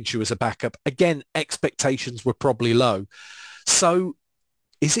Minshew as a backup, again, expectations were probably low. So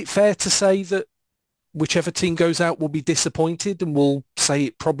is it fair to say that whichever team goes out will be disappointed and will say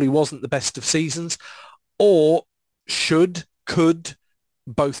it probably wasn't the best of seasons? Or could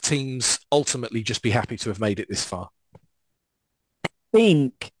both teams ultimately just be happy to have made it this far? I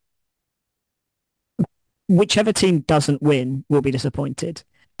think whichever team doesn't win will be disappointed.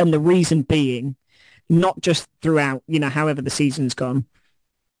 And the reason being, not just throughout, however the season's gone,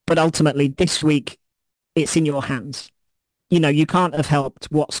 but ultimately this week, it's in your hands. You can't have helped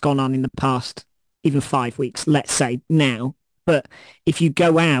what's gone on in the past, even 5 weeks, let's say now. But if you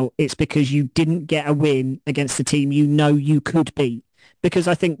go out, it's because you didn't get a win against the team you could beat. Because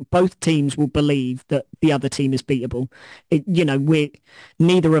I think both teams will believe that the other team is beatable.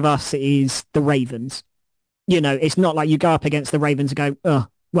 Neither of us is the Ravens. It's not like you go up against the Ravens and go, oh,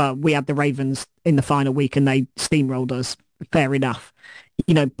 well, we had the Ravens in the final week and they steamrolled us. Fair enough.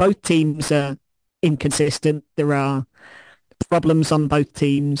 Both teams are inconsistent. There are problems on both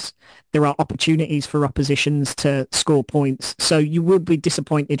teams. There are opportunities for oppositions to score points. So you will be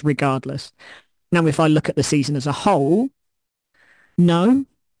disappointed regardless. Now, if I look at the season as a whole, no,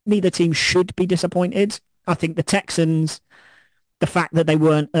 neither team should be disappointed. I think the Texans, the fact that they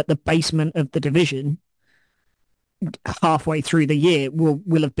weren't at the basement of the division halfway through the year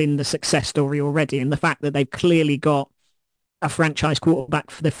will have been the success story already. And the fact that they've clearly got a franchise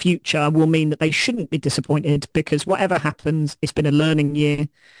quarterback for the future will mean that they shouldn't be disappointed, because whatever happens, it's been a learning year.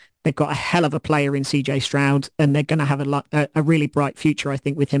 They've got a hell of a player in CJ Stroud, and they're going to have a really bright future, I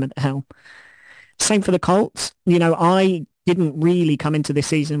think, with him at the helm. Same for the Colts. I didn't really come into this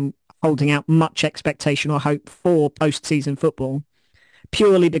season holding out much expectation or hope for postseason football,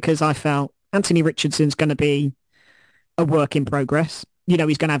 purely because I felt Anthony Richardson's going to be a work in progress. He's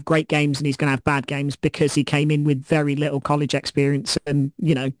going to have great games and he's going to have bad games because he came in with very little college experience and,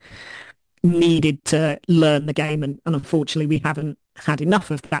 needed to learn the game. And unfortunately, we haven't had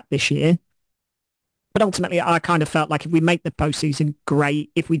enough of that this year. But ultimately, I kind of felt like if we make the postseason, great.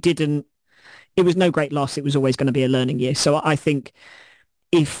 If we didn't, it was no great loss. It was always going to be a learning year. So I think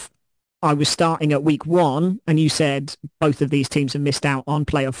if I was starting at week 1 and you said both of these teams have missed out on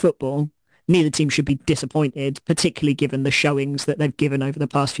playoff football, neither team should be disappointed, particularly given the showings that they've given over the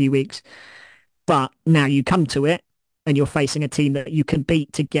past few weeks. But now you come to it and you're facing a team that you can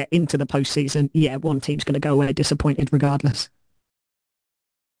beat to get into the postseason. Yeah, one team's going to go away disappointed regardless.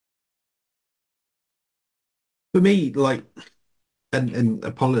 For me, and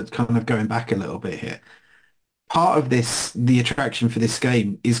Apollo, kind of going back a little bit here, part of the attraction for this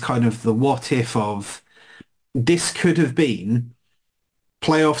game is kind of the what if of this could have been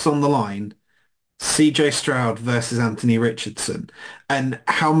playoffs on the line, CJ Stroud versus Anthony Richardson, and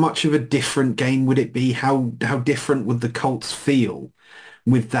how much of a different game would it be? How different would the Colts feel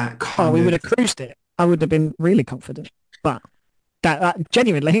with that kind of... we would have cruised it. I would have been really confident. But that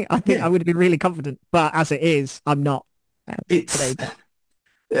genuinely, I think I would have been really confident. But as it is, I'm not.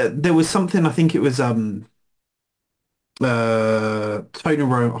 There was something, I think it was Tony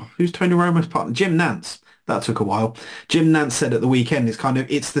Romo. Who's Tony Romo's partner? Jim Nantz. That took a while. Jim Nantz said at the weekend,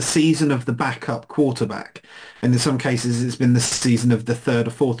 it's the season of the backup quarterback. And in some cases, it's been the season of the third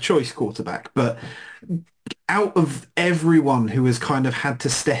or fourth choice quarterback. But out of everyone who has kind of had to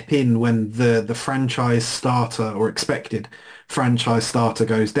step in when the franchise starter or expected franchise starter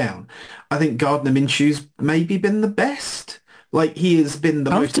goes down, I think Gardner Minshew's maybe been the best. Like, he has been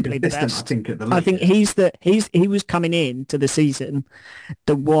the most Comfortably the consistent, I best. think, at the I think latest. he was coming in to the season,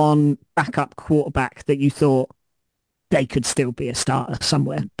 the one backup quarterback that you thought they could still be a starter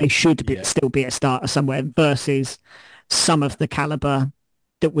somewhere. They should be still be a starter somewhere versus some of the caliber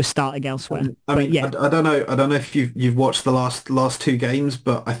that was starting elsewhere. I mean, yeah, I don't know. I don't know if you've watched the last two games,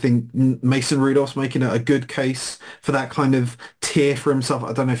 but I think Mason Rudolph's making a good case for that kind of tier for himself.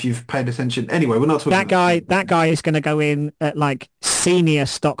 I don't know if you've paid attention. Anyway, we're not talking that guy is going to go in at like senior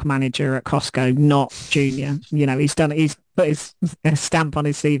stock manager at Costco, not junior. You know, he's put his stamp on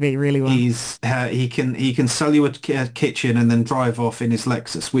his CV really well. He can sell you a kitchen and then drive off in his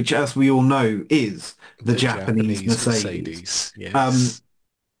Lexus, which, as we all know, is the Japanese Mercedes. Yes.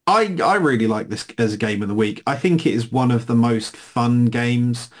 I really like this as a game of the week. I think it is one of the most fun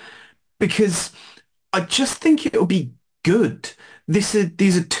games because I just think it'll be good. These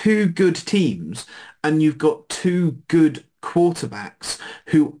are two good teams, and you've got two good quarterbacks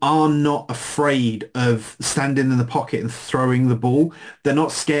who are not afraid of standing in the pocket and throwing the ball. They're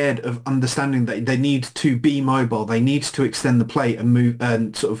not scared of understanding that they need to be mobile. They need to extend the plate and move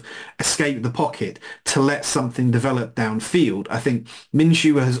and sort of escape the pocket to let something develop downfield. I think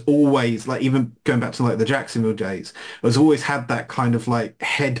Minshew has always, like, even going back to like the Jacksonville days, has always had that kind of like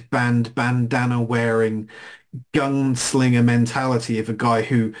headband, bandana wearing gunslinger mentality of a guy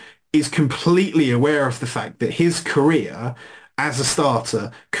who is completely aware of the fact that his career as a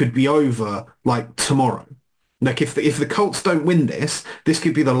starter could be over like tomorrow. Like, if the Colts don't win this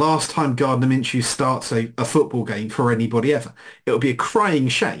could be the last time Gardner Minshew starts a football game for anybody ever. It'll be a crying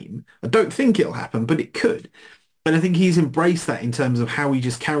shame. I don't think it'll happen, but it could. And I think he's embraced that in terms of how he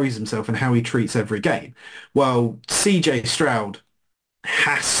just carries himself and how he treats every game. Well, CJ Stroud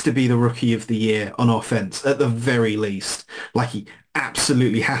has to be the rookie of the year on offense at the very least. Like, he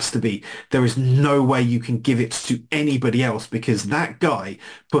absolutely has to be. There is no way you can give it to anybody else because that guy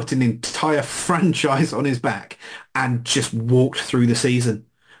put an entire franchise on his back and just walked through the season.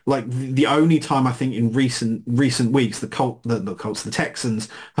 Like, the only time I think in recent weeks the Texans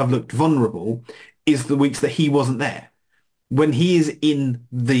have looked vulnerable is the weeks that he wasn't there. When he is in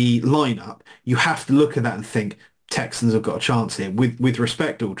the lineup, you have to look at that and think, Texans have got a chance here. With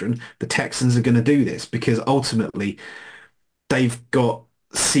respect, Aldrin, the Texans are going to do this because ultimately they've got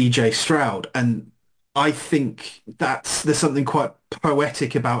CJ Stroud. And I think there's something quite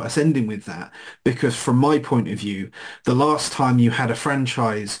poetic about us ending with that because from my point of view, the last time you had a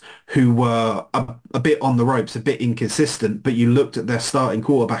franchise who were a bit on the ropes, a bit inconsistent, but you looked at their starting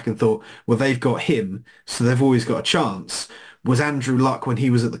quarterback and thought, well, they've got him, so they've always got a chance, was Andrew Luck when he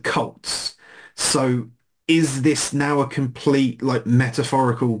was at the Colts. So is this now a complete, like,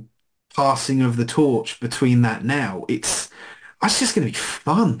 metaphorical passing of the torch between that now? It's just going to be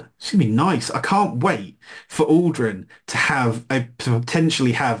fun. It's going to be nice. I can't wait for Aldrin to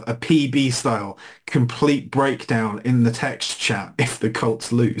potentially have a PB style complete breakdown in the text chat if the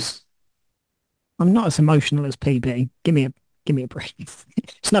Colts lose. I'm not as emotional as PB. Give me a break.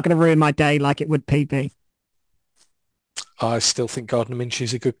 It's not going to ruin my day like it would PB. I still think Gardner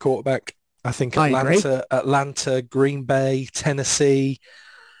Minshew's a good quarterback. I think I agree. Atlanta, Green Bay, Tennessee,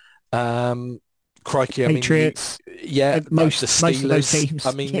 crikey, Patriots. Most the Steelers. Most of those teams.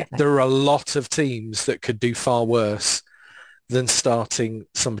 I mean, there are a lot of teams that could do far worse than starting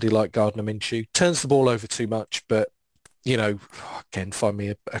somebody like Gardner Minshew. Turns the ball over too much, but, you know, again, find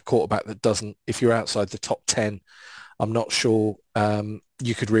me a quarterback that doesn't. If you're outside the top 10, I'm not sure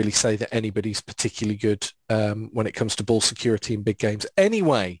you could really say that anybody's particularly good when it comes to ball security in big games.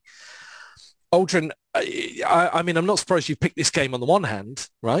 Anyway, Aldrin, I mean, I'm not surprised you picked this game on the one hand,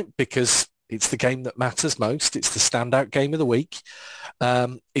 right? Because it's the game that matters most. It's the standout game of the week.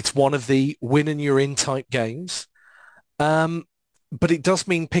 It's one of the win and you're in type games. But it does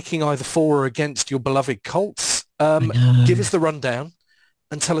mean picking either for or against your beloved Colts. Give us the rundown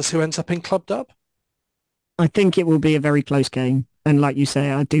and tell us who ends up in Club Dub. I think it will be a very close game. And like you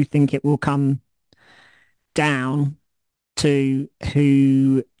say, I do think it will come down to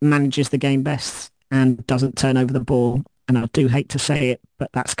who manages the game best and doesn't turn over the ball. And I do hate to say it,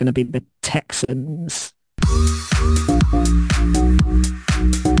 but that's going to be the Texans.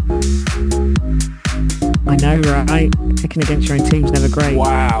 I know, right? Picking against your own team's never great.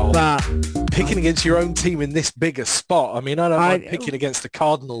 Wow. But picking against your own team in this big a spot. I mean, I don't mind picking against the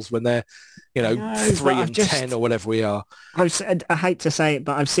Cardinals when they're, 3-10 or whatever we are. I hate to say it,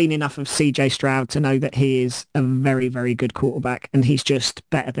 but I've seen enough of CJ Stroud to know that he is a very, very good quarterback and he's just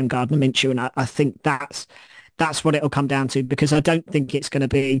better than Gardner Minshew. And I think that's what it'll come down to because I don't think it's going to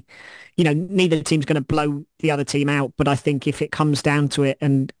be, neither team's going to blow the other team out. But I think if it comes down to it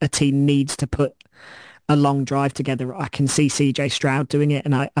and a team needs to put a long drive together. I can see CJ Stroud doing it,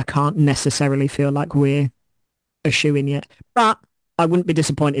 and I can't necessarily feel like we're a shoo-in yet. But I wouldn't be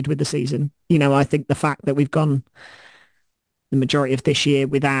disappointed with the season. I think the fact that we've gone the majority of this year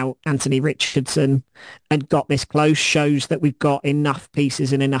without Anthony Richardson and got this close shows that we've got enough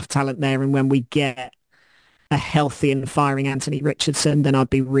pieces and enough talent there. And when we get a healthy and firing Anthony Richardson, then I'd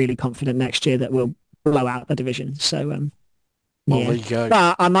be really confident next year that we'll blow out the division. So, well, there you go.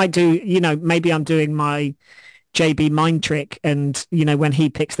 But I might do, maybe I'm doing my JB mind trick and, when he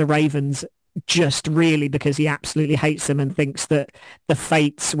picks the Ravens, just really because he absolutely hates them and thinks that the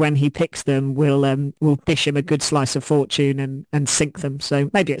fates, when he picks them, will dish him a good slice of fortune and sink them. So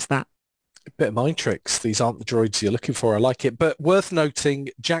maybe it's that. A bit of mind tricks. These aren't the droids you're looking for. I like it. But worth noting,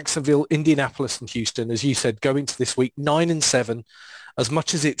 Jacksonville, Indianapolis and Houston, as you said, go into this week 9-7. As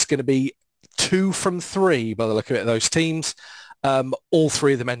much as it's going to be 2 from 3 by the look of it, those teams, all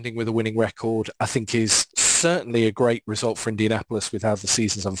 3 of them ending with a winning record, I think is certainly a great result for Indianapolis with how the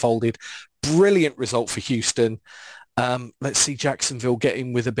season's unfolded. Brilliant result for Houston. Let's see Jacksonville get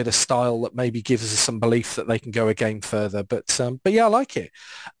in with a bit of style that maybe gives us some belief that they can go a game further. But yeah, I like it.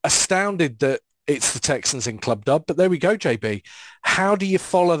 Astounded that it's the Texans in Club Dub, but there we go, JB. How do you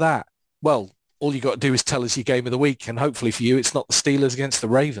follow that? Well, all you got to do is tell us your game of the week, and hopefully for you, it's not the Steelers against the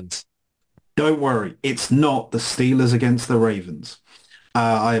Ravens. Don't worry, it's not the Steelers against the Ravens.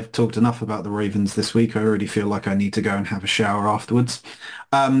 I have talked enough about the Ravens this week. I already feel like I need to go and have a shower afterwards.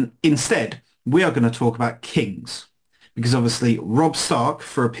 Instead, we are going to talk about Kings. Because obviously Rob Stark,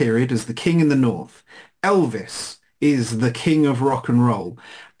 for a period, is the king in the north. Elvis is the king of rock and roll.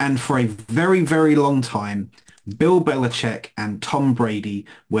 And for a very, very long time, Bill Belichick and Tom Brady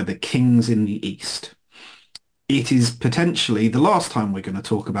were the kings in the east. It is potentially the last time we're going to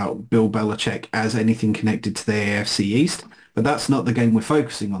talk about Bill Belichick as anything connected to the AFC East. But that's not the game we're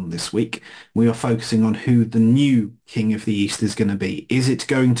focusing on this week. We are focusing on who the new king of the East is going to be. Is it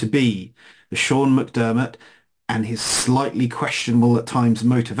going to be the Sean McDermott and his slightly questionable at times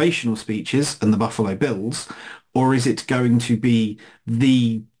motivational speeches and the Buffalo Bills? Or is it going to be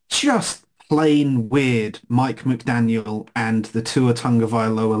the just plain weird Mike McDaniel and the Tua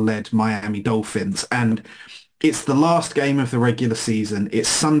Tagovailoa-led Miami Dolphins? And it's the last game of the regular season. It's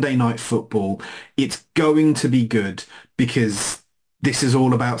Sunday Night Football. It's going to be good because this is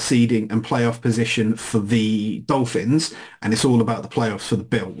all about seeding and playoff position for the Dolphins, and it's all about the playoffs for the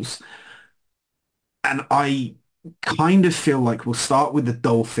Bills. And I kind of feel like we'll start with the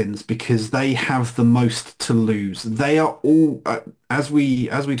Dolphins because they have the most to lose. They are all, as we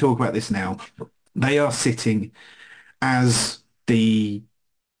talk about this now, they are sitting as the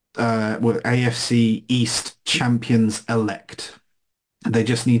AFC East champions elect. They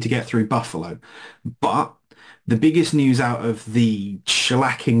just need to get through Buffalo. But the biggest news out of the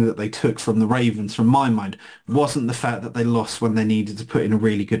shellacking that they took from the Ravens, from my mind, wasn't the fact that they lost when they needed to put in a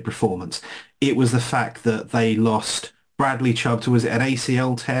really good performance. It was the fact that they lost Bradley Chubb to, was it an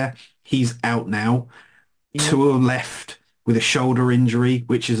ACL tear? He's out now. Tua left with a shoulder injury,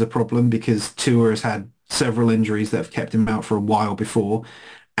 which is a problem because Tua has had several injuries that have kept him out for a while before,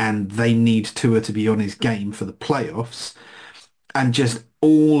 and they need Tua to be on his game for the playoffs. And just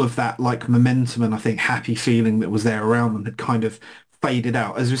all of that like momentum and I think happy feeling that was there around them had kind of faded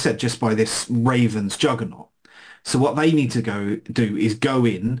out, as we said, just by this Ravens juggernaut. So what they need to go do is go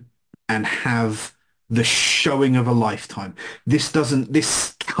in and have the showing of a lifetime. This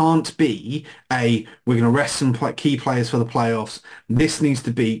can't be we're going to rest some key players for the playoffs. This needs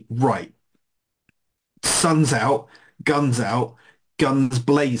to be, right, sun's out, guns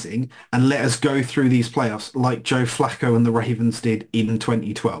blazing, and let us go through these playoffs like Joe Flacco and the Ravens did in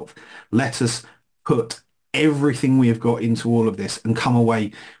 2012. Let us put everything we have got into all of this and come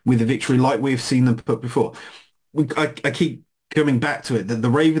away with a victory like we've seen them put before. I keep coming back to it, that the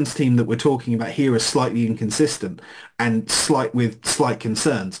Ravens team that we're talking about here is slightly inconsistent and with slight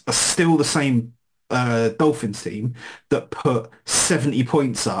concerns, are still the same Dolphins team that put 70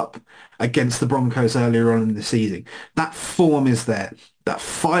 points up against the Broncos earlier on in the season. That form is there, that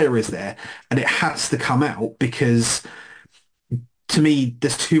fire is there, and it has to come out because, to me,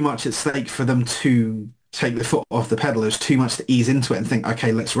 there's too much at stake for them to take the foot off the pedal. There's too much to ease into it and think,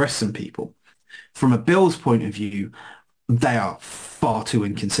 okay, let's rest some people. From a Bills point of view, they are far too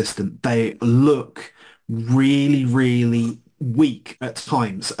inconsistent. They look really, really weak at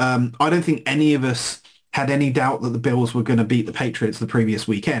times. I don't think any of us had any doubt that the Bills were going to beat the Patriots the previous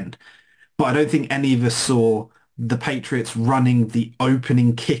weekend, but I don't think any of us saw the Patriots running the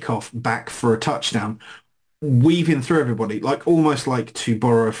opening kickoff back for a touchdown, weaving through everybody, like almost like, to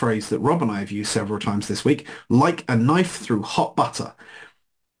borrow a phrase that Rob and I have used several times this week, like a knife through hot butter.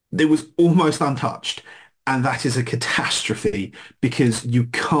 It was almost untouched. And that is a catastrophe because you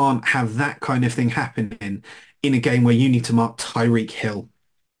can't have that kind of thing happening in a game where you need to mark Tyreek Hill.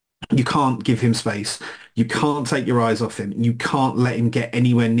 You can't give him space. You can't take your eyes off him. You can't let him get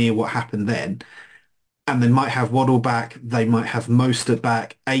anywhere near what happened then. And they might have Waddle back. They might have Mostert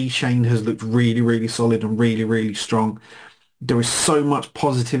back. A-Chain has looked really, really solid and really, really strong. There is so much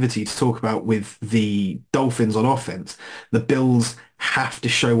positivity to talk about with the Dolphins on offense. The Bills have to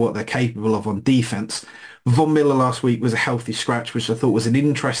show what they're capable of on defense. Von Miller last week was a healthy scratch, which I thought was an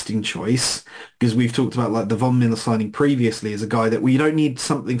interesting choice because we've talked about like the Von Miller signing previously as a guy that you don't need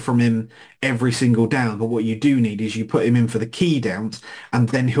something from him every single down, but what you do need is you put him in for the key downs and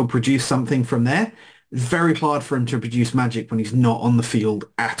then he'll produce something from there. It's very hard for him to produce magic when he's not on the field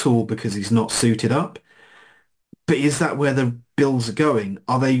at all because he's not suited up. But is that where the Bills are going?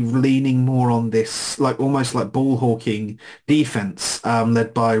 Are they leaning more on this, like almost like ball hawking defense,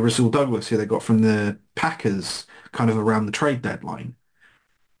 led by Rasul Douglas, who they got from the Packers, kind of around the trade deadline?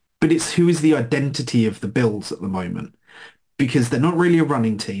 But it's who is the identity of the Bills at the moment? Because they're not really a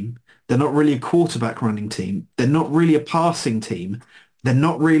running team. They're not really a quarterback running team. They're not really a passing team. They're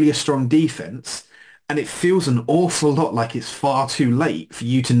not really a strong defense. And it feels an awful lot like it's far too late for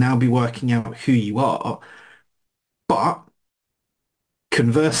you to now be working out who you are. But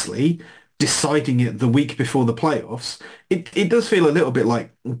conversely, deciding it the week before the playoffs, it does feel a little bit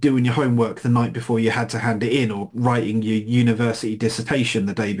like doing your homework the night before you had to hand it in or writing your university dissertation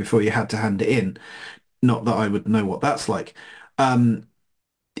the day before you had to hand it in. Not that I would know what that's like. You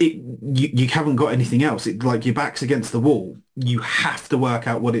haven't got anything else. Like your back's against the wall. You have to work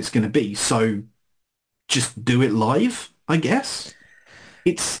out what it's going to be. So just do it live, I guess.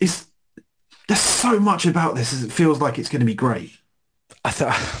 It's there's so much about this as it feels like it's going to be great.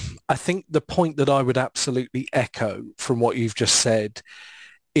 I think the point that I would absolutely echo from what you've just said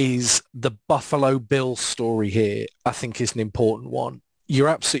is the Buffalo Bills story here, I think is an important one. You're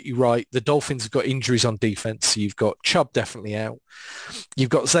absolutely right. The Dolphins have got injuries on defense. So you've got Chubb definitely out. You've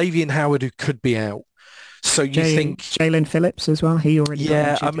got Xavier Howard who could be out. So you think Jalen Phillips as well. He already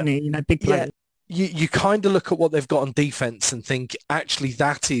got injured, big player. You kind of look at what they've got on defense and think, actually,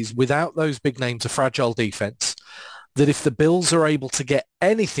 that is, without those big names, a fragile defense. That if the Bills are able to get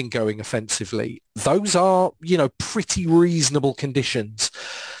anything going offensively, those are, pretty reasonable conditions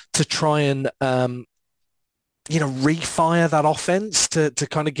to try and, refire that offense to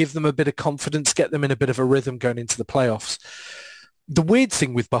kind of give them a bit of confidence, get them in a bit of a rhythm going into the playoffs. The weird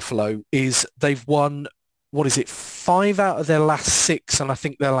thing with Buffalo is they've won, 5 out of their last 6, and I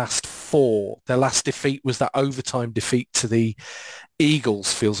think their last 4. Their last defeat was that overtime defeat to the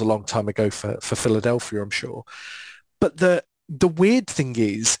Eagles, feels a long time ago for Philadelphia, I'm sure. But the weird thing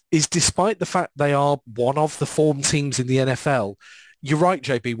is despite the fact they are one of the form teams in the NFL, you're right,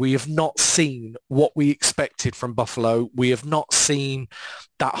 JB, we have not seen what we expected from Buffalo. We have not seen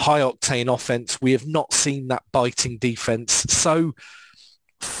that high-octane offense. We have not seen that biting defense. So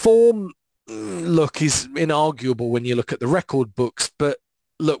form, look, is inarguable when you look at the record books, but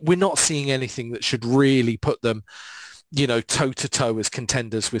look, we're not seeing anything that should really put them, toe-to-toe as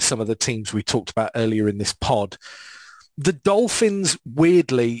contenders with some of the teams we talked about earlier in this pod. The Dolphins,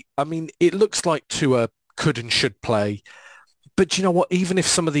 weirdly, it looks like Tua could and should play. But you know what? Even if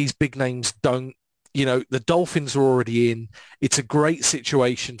some of these big names don't, the Dolphins are already in. It's a great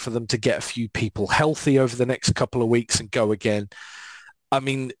situation for them to get a few people healthy over the next couple of weeks and go again.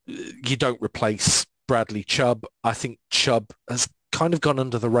 You don't replace Bradley Chubb. I think Chubb has kind of gone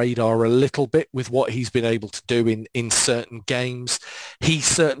under the radar a little bit with what he's been able to do in certain games. He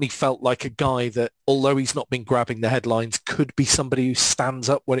certainly felt like a guy that, although he's not been grabbing the headlines, could be somebody who stands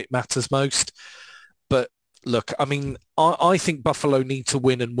up when it matters most. But look, I think Buffalo need to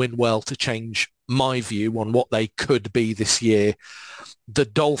win and win well to change my view on what they could be this year. The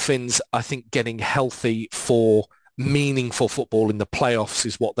Dolphins, I think, getting healthy for meaningful football in the playoffs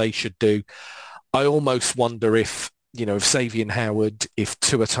is what they should do. I almost wonder if Xavier Howard, if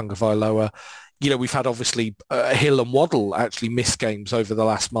Tua Tagovailoa, we've had obviously Hill and Waddle actually miss games over the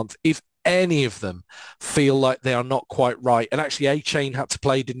last month. If any of them feel like they are not quite right, and actually A-Chain had to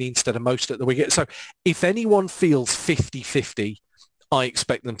play, didn't he, instead of most at the wicket. So if anyone feels 50-50, I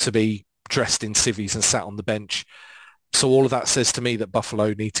expect them to be dressed in civvies and sat on the bench. So all of that says to me that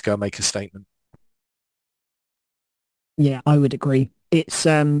Buffalo need to go make a statement. Yeah, I would agree. It's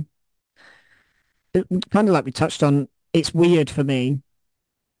kind of like we touched on. It's weird for me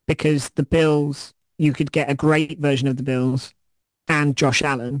because the Bills, you could get a great version of the Bills and Josh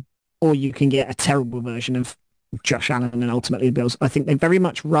Allen, or you can get a terrible version of Josh Allen and ultimately the Bills. I think they very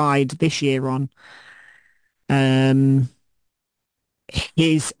much ride this year on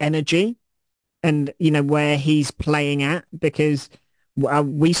his energy and, you know, where he's playing at, because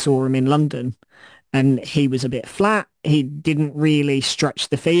we saw him in London and he was a bit flat. He didn't really stretch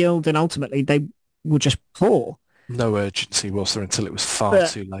the field, and ultimately they were just poor. No urgency was there until it was far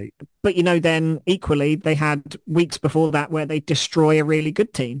too late. But, you know, then equally they had weeks before that where they destroy a really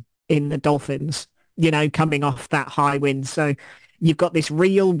good team in the Dolphins, you know, coming off that high win. So you've got this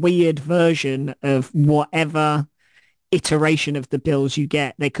real weird version of whatever iteration of the Bills you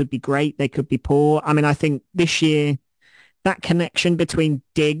get. They could be great, they could be poor. I mean, I think this year that connection between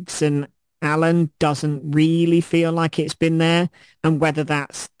Diggs and Allen doesn't really feel like it's been there, and whether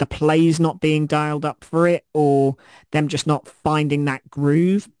that's the plays not being dialed up for it or them just not finding that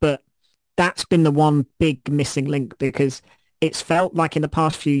groove. But that's been the one big missing link, because it's felt like in the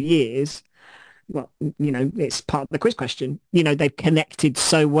past few years, well, you know, it's part of the quiz question, you know, they've connected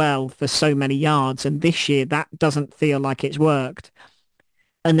so well for so many yards, and this year that doesn't feel like it's worked.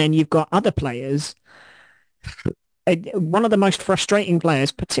 And then you've got other players. One of the most frustrating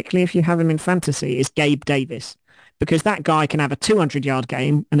players, particularly if you have him in fantasy, is Gabe Davis, because that guy can have a 200-yard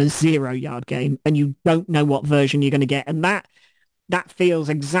game and a 0-yard game, and you don't know what version you're going to get. And that feels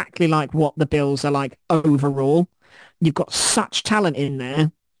exactly like what the Bills are like overall. You've got such talent in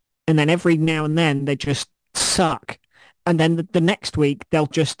there, and then every now and then they just suck. And then the next week they'll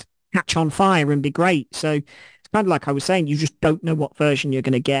just catch on fire and be great. So it's kind of like I was saying, you just don't know what version you're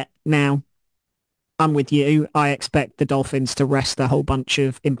going to get. Now, I'm with you. I expect the Dolphins to rest a whole bunch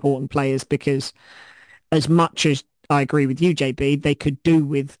of important players, because as much as I agree with you, JB, they could do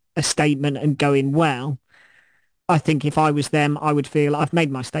with a statement and going well. I think if I was them, I would feel I've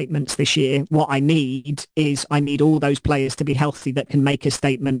made my statements this year. What I need all those players to be healthy that can make a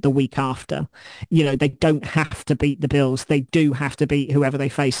statement the week after. You know, they don't have to beat the Bills. They do have to beat whoever they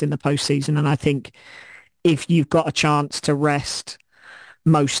face in the postseason. And I think if you've got a chance to rest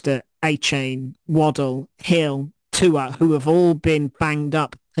Mostert, A-Chain, Waddle, Hill, Tua, who have all been banged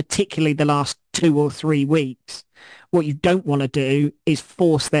up, particularly the last 2 or 3 weeks, what you don't want to do is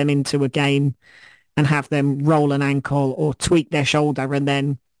force them into a game and have them roll an ankle or tweak their shoulder, and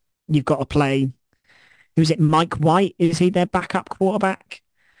then you've got to play, who's it, Mike White? Is he their backup quarterback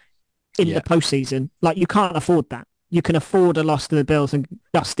in the postseason? Like, you can't afford that. You can afford a loss to the Bills and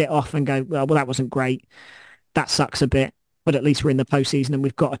dust it off and go, well, that wasn't great. That sucks a bit. But at least we're in the postseason and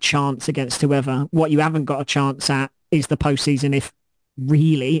we've got a chance against whoever. What you haven't got a chance at is the postseason if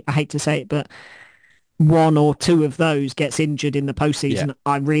really, I hate to say it, but 1 or 2 of those gets injured in the postseason. Yeah.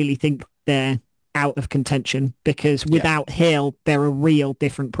 I really think they're out of contention, because without Hill, they're a real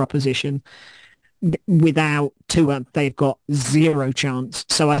different proposition. Without Tua, they've got 0 chance.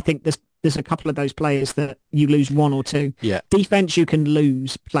 So I think there's a couple of those players that you lose 1 or 2. Yeah. Defense, you can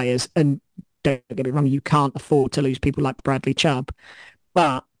lose players, and don't get me wrong, you can't afford to lose people like Bradley Chubb.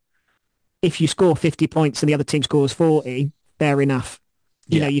 But if you score 50 points and the other team scores 40, fair enough.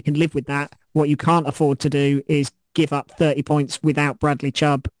 You know, you can live with that. What you can't afford to do is give up 30 points without Bradley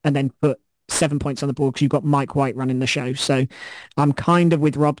Chubb and then put 7 points on the board because you've got Mike White running the show. So I'm kind of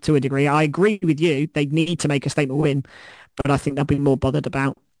with Rob to a degree. I agree with you. They need to make a statement win, but I think they'll be more bothered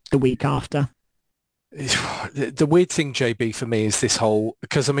about the week after. The weird thing, JB, for me is this whole,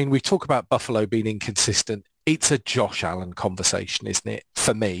 because I mean, we talk about Buffalo being inconsistent. It's a Josh Allen conversation, isn't it?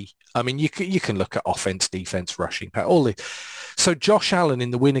 For me, I mean, you can look at offense, defense, rushing, all this. So Josh Allen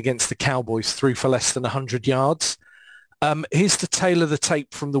in the win against the Cowboys threw for less than 100 yards. Here's the tail of the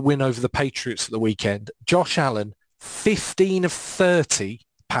tape from the win over the Patriots at the weekend. Josh Allen, 15 of 30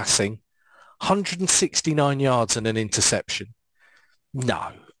 passing, 169 yards and an interception.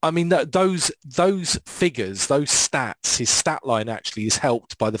 No. I mean, those figures, those stats, his stat line actually is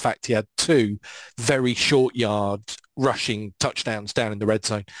helped by the fact he had 2 very short yard rushing touchdowns down in the red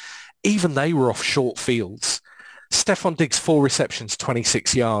zone. Even they were off short fields. Stephon Diggs, 4 receptions,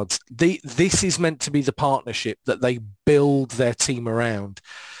 26 yards. This is meant to be the partnership that they build their team around.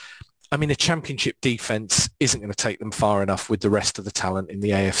 I mean, a championship defense isn't going to take them far enough with the rest of the talent in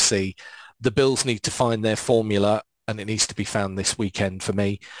the AFC. The Bills need to find their formula, and it needs to be found this weekend for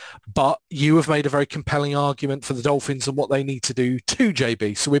me. But you have made a very compelling argument for the Dolphins and what they need to do too,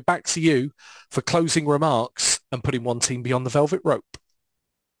 JB. So we're back to you for closing remarks and putting one team beyond the velvet rope.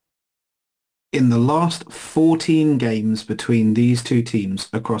 In the last 14 games between these 2 teams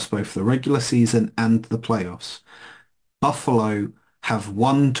across both the regular season and the playoffs, Buffalo have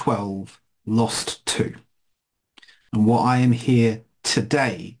won 12, lost 2. And what I am here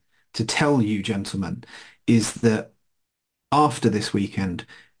today to tell you, gentlemen, is that after this weekend,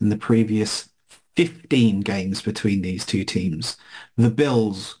 in the previous 15 games between these 2 teams, the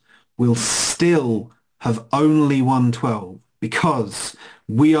Bills will still have only won 12 because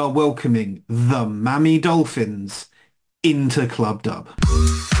we are welcoming the Miami Dolphins into Club Dub.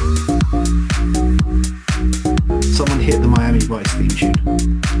 Someone hit the Miami Vice theme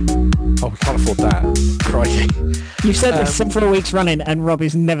tune. Oh, we can't afford that. Crikey. You've said this several weeks running, and Rob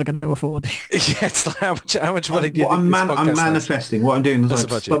is never going to afford it. Yeah, it's like how much money do you What think I'm manifesting. What I'm doing is That's I'm a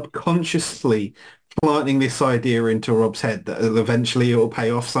budget. subconsciously planting this idea into Rob's head that eventually it will pay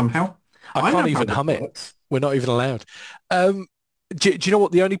off somehow. I can't know even how hum this it. works. We're not even allowed. Do you know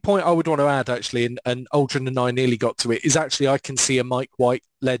what? The only point I would want to add, actually, and Aldrin and I nearly got to it, is actually I can see a Mike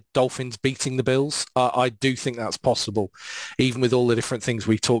White-led Dolphins beating the Bills. I do think that's possible, even with all the different things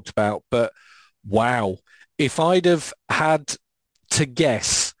we talked about. But wow, if I'd have had to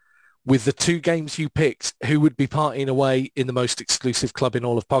guess with the two games you picked, who would be partying away in the most exclusive club in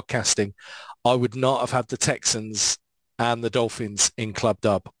all of podcasting, I would not have had the Texans and the Dolphins in Club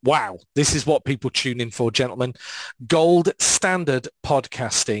Dub. Wow, this is what people tune in for, gentlemen. Gold standard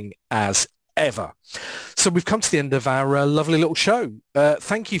podcasting as ever. So we've come to the end of our lovely little show.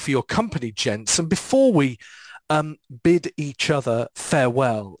 Thank you for your company, gents. And before we bid each other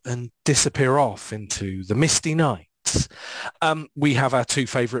farewell and disappear off into the misty night, we have our two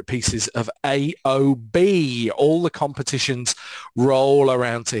favourite pieces of AOB. All the competitions roll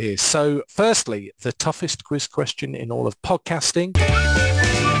around to here. So firstly, the toughest quiz question in all of podcasting.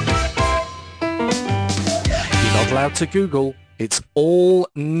 You're not allowed to Google. It's all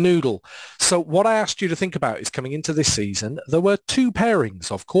noodle. So what I asked you to think about is coming into this season, there were two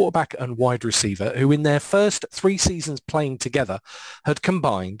pairings of quarterback and wide receiver who in their first 3 seasons playing together had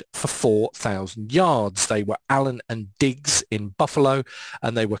combined for 4,000 yards. They were Allen and Diggs in Buffalo,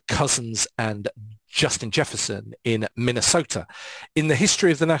 and they were Cousins and Justin Jefferson in Minnesota. In the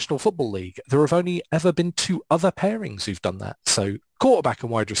history of the National Football League, there have only ever been 2 other pairings who've done that. So quarterback and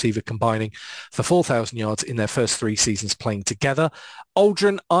wide receiver combining for 4,000 yards in their first 3 seasons playing together.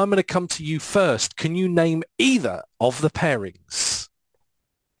 Aldrin, I'm going to come to you first. Can you name either of the pairings?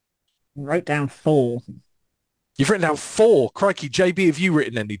 I wrote down 4. You've written down 4. Crikey, JB, have you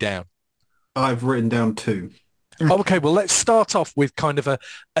written any down? I've written down 2. Okay, well, let's start off with kind of a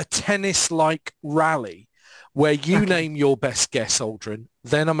tennis-like rally where you name your best guess, Aldrin.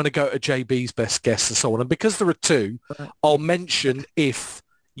 Then I'm going to go to JB's best guess and so on. And because there are 2, I'll mention if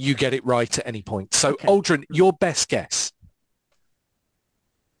you get it right at any point. So, okay. Aldrin, your best guess.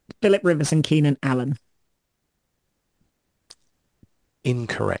 Philip Rivers and Keenan Allen.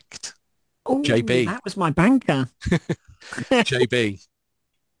 Incorrect. Ooh, JB. That was my banker. JB.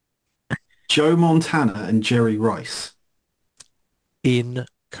 Joe Montana and Jerry Rice.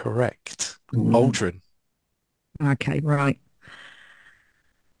 Incorrect. Aldrin. Okay, right.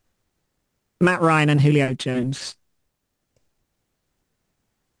 Matt Ryan and Julio Jones.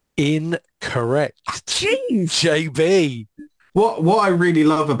 Incorrect. Jeez. JB. What I really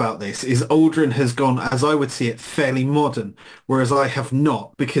love about this is Aldrin has gone, as I would see it, fairly modern, whereas I have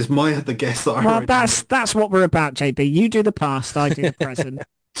not, because my other guess that I wrote that's what we're about, JB. You do the past, I do the present.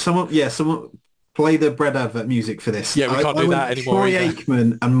 Someone play the bread advert music for this. Yeah, we can't do that anymore. Troy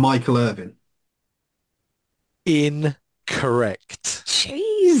Aikman and Michael Irvin. Incorrect.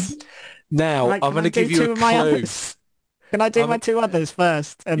 Jeez. Now, right, I'm going to give you a clue. Can I do my 2 others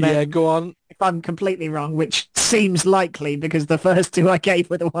first? And then go on. If I'm completely wrong, which seems likely because the first 2 I gave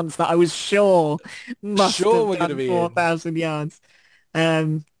were the ones that I was sure must have done 4,000 yards.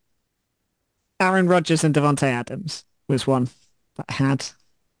 Aaron Rodgers and Devontae Adams was one that had.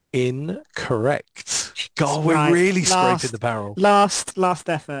 Incorrect. God, we're really scraping the barrel. Last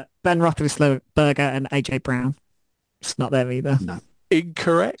effort. Ben Roethlisberger and AJ Brown. It's not there either. No.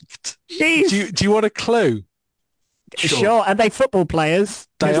 Incorrect. Jeez. Do you want a clue? Sure. Are they football players?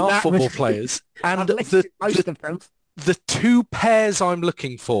 They are football players. And most of them. The 2 pairs I'm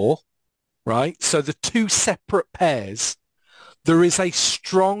looking for, right? So the 2 separate pairs, there is a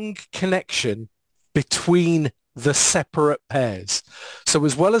strong connection between the separate pairs. So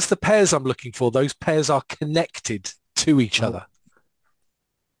as well as the pairs I'm looking for, those pairs are connected to each other.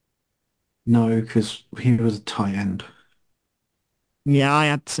 No, because he was a tight end. Yeah, I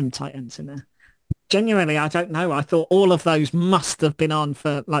had some tight ends in there. Genuinely, I don't know. I thought all of those must have been on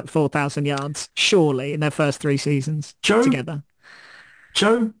for like 4,000 yards, surely, in their first 3 seasons together.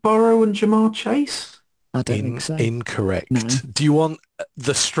 Joe Burrow and Jamar Chase? I don't think so. Incorrect. No. Do you want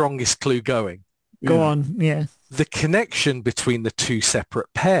the strongest clue going? Go on, yeah. The connection between the 2 separate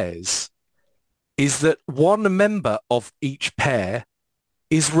pairs is that one member of each pair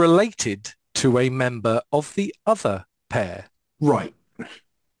is related to a member of the other pair. Right.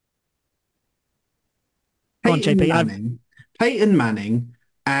 Peyton Manning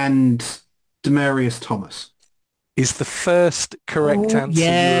and Demaryius Thomas. is the first correct answer you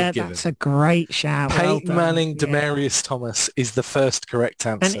have given. That's a great shout. Peyton Manning, Demaryius Thomas is the first correct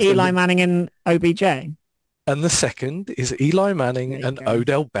answer. And Eli Manning and OBJ. And the second is Eli Manning and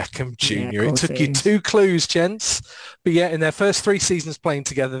Odell Beckham Jr. It took you 2 clues, gents. But yeah, in their first 3 seasons playing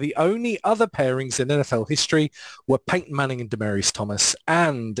together, the only other pairings in NFL history were Peyton Manning and Demaryius Thomas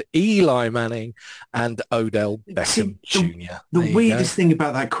and Eli Manning and Odell Beckham Jr. The weirdest thing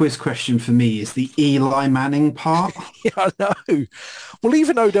about that quiz question for me is the Eli Manning part. Yeah, I know. Well,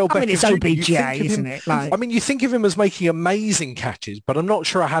 even Odell Beckham it's Jr., OBJ, isn't it? I mean, you think of him as making amazing catches, but I'm not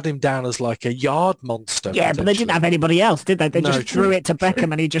sure I had him down as like a yard monster. Yeah, but they didn't have anybody else, did they? They just threw it to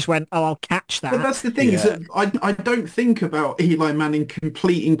Beckham and he just went, I'll catch that. But that's the thing, is that I don't think about Eli Manning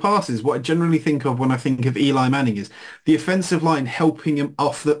completing passes. What I generally think of when I think of Eli Manning is the offensive line helping him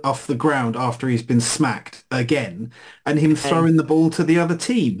off the ground after he's been smacked again and him throwing the ball to the other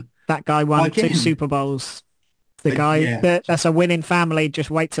team. That guy won 2 Super Bowls. The guy, that's a winning family. Just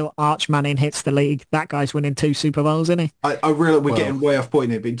wait till Arch Manning hits the league. That guy's winning 2 Super Bowls, isn't he? I realize we're getting way off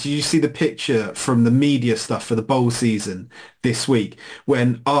point here, but did you see the picture from the media stuff for the bowl season this week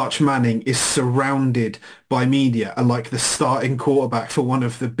when Arch Manning is surrounded by media and like the starting quarterback for one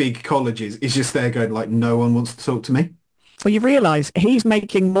of the big colleges is just there going like, no one wants to talk to me? Well, you realise he's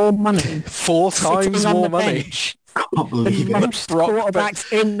making more money. 4 times more money. I can't believe it. Most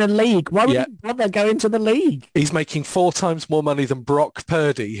quarterbacks in the league. Why would you bother going to the league? He's making 4 times more money than Brock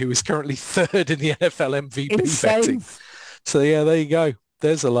Purdy, who is currently 3rd in the NFL MVP betting. So yeah, there you go.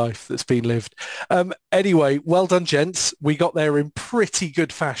 There's a life that's been lived. Anyway, well done, gents. We got there in pretty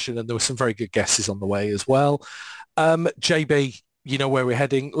good fashion, and there were some very good guesses on the way as well. JB, you know where we're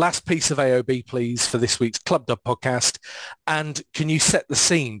heading. Last piece of AOB, please, for this week's Club Dub podcast. And can you set the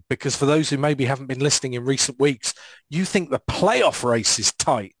scene? Because for those who maybe haven't been listening in recent weeks, you think the playoff race is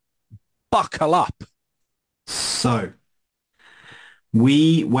tight. Buckle up. So,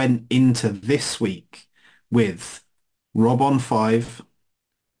 we went into this week with Rob on 5,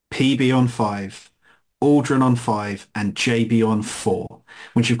 PB on 5, Aldrin on 5, and JB on 4,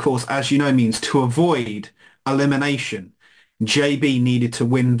 which, of course, as you know, means to avoid elimination, JB needed to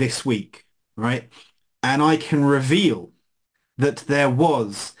win this week, right? And I can reveal that there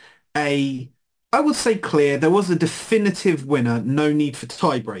was I would say clear, there was a definitive winner, no need for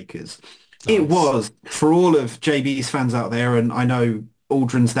tiebreakers. Nice. It was, for all of JB's fans out there, and I know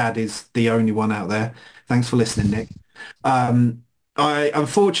Aldrin's dad is the only one out there. Thanks for listening, Nick. I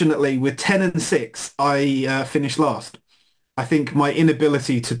unfortunately, with 10-6, I finished last. I think my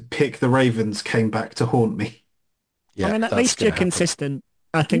inability to pick the Ravens came back to haunt me. Yeah, I mean, at least you're consistent.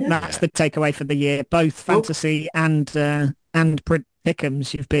 I think that's the takeaway for the year. Both fantasy and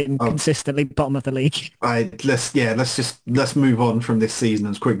pick'ems, you've been consistently bottom of the league. Let's move on from this season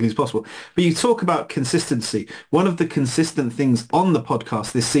as quickly as possible. But you talk about consistency. One of the consistent things on the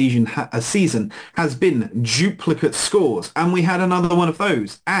podcast this season has been duplicate scores, and we had another one of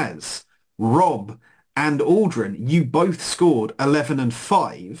those as Rob and Aldrin. You both scored 11 and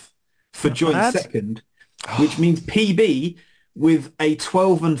 5 for joint second. Which means PB with a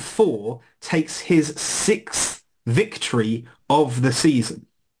 12 and 4 takes his 6th victory of the season.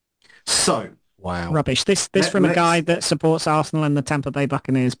 So wow, rubbish. This from a guy that supports Arsenal and the Tampa Bay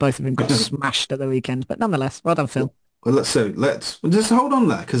Buccaneers. Both of them got smashed at the weekend, but nonetheless, well done, Phil. Well, let's just hold on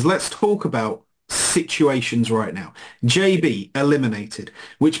there because let's talk about situations right now. JB eliminated,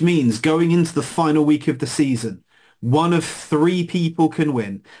 which means going into the final week of the season, one of 3 people can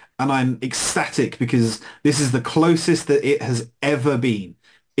win. And I'm ecstatic because this is the closest that it has ever been.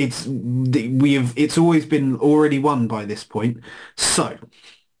 It's always been already won by this point. So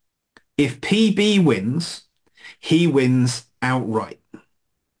if PB wins, he wins outright.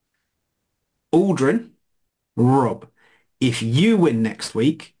 Aldrin, Rob, if you win next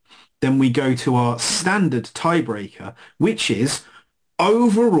week, then we go to our standard tiebreaker, which is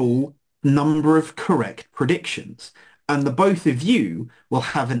overall number of correct predictions. And the both of you will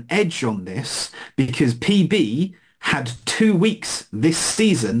have an edge on this because PB had 2 weeks this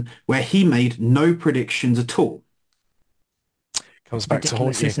season where he made no predictions at all. Comes back to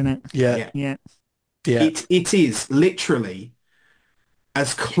haunt you, isn't it? Yeah. It is literally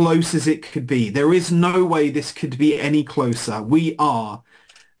as close as it could be. There is no way this could be any closer. We are,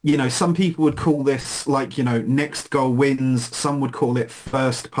 some people would call this next goal wins. Some would call it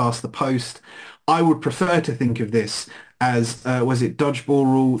first past the post. I would prefer to think of this as, was it Dodgeball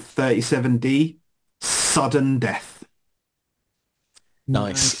Rule 37D? Sudden death.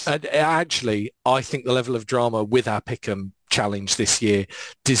 Nice. And actually, I think the level of drama with our Pick'em challenge this year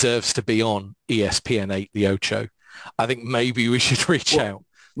deserves to be on ESPN 8 The Ocho. I think maybe we should reach out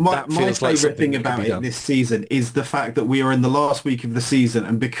My favourite thing about it this season is the fact that we are in the last week of the season,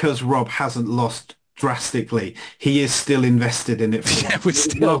 and because Rob hasn't lost drastically, he is still invested in it. Yeah, we're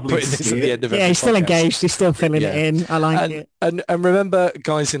still putting this at the end of every he's still podcast. Engaged. He's still filling it in. I like it. And remember,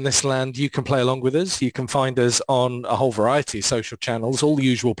 guys in this land, you can play along with us. You can find us on a whole variety of social channels, all the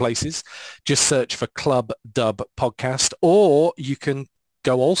usual places. Just search for Club Dub Podcast, or you can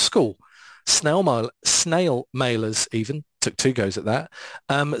go old school. Snail mailers even. Took 2 goes at that.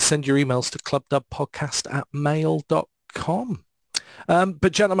 Send your emails to clubdubpodcast@mail.com.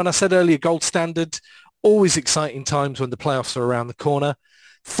 But gentlemen, I said earlier, gold standard, always exciting times when the playoffs are around the corner.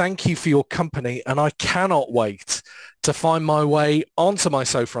 Thank you for your company, and I cannot wait to find my way onto my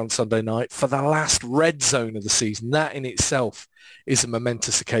sofa on Sunday night for the last red zone of the season. That in itself is a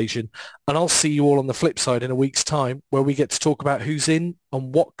momentous occasion, and I'll see you all on the flip side in a week's time, where we get to talk about who's in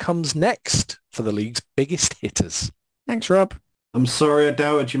and what comes next for the league's biggest hitters. Thanks, Rob. I'm sorry I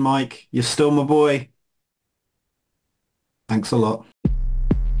doubted you, Mike. You're still my boy. Thanks a lot.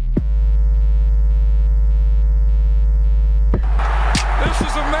 This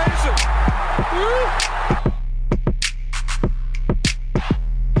is amazing. Woo!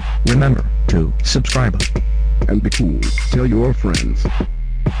 Remember to subscribe and be cool. Tell your friends.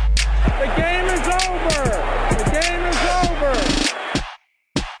 The game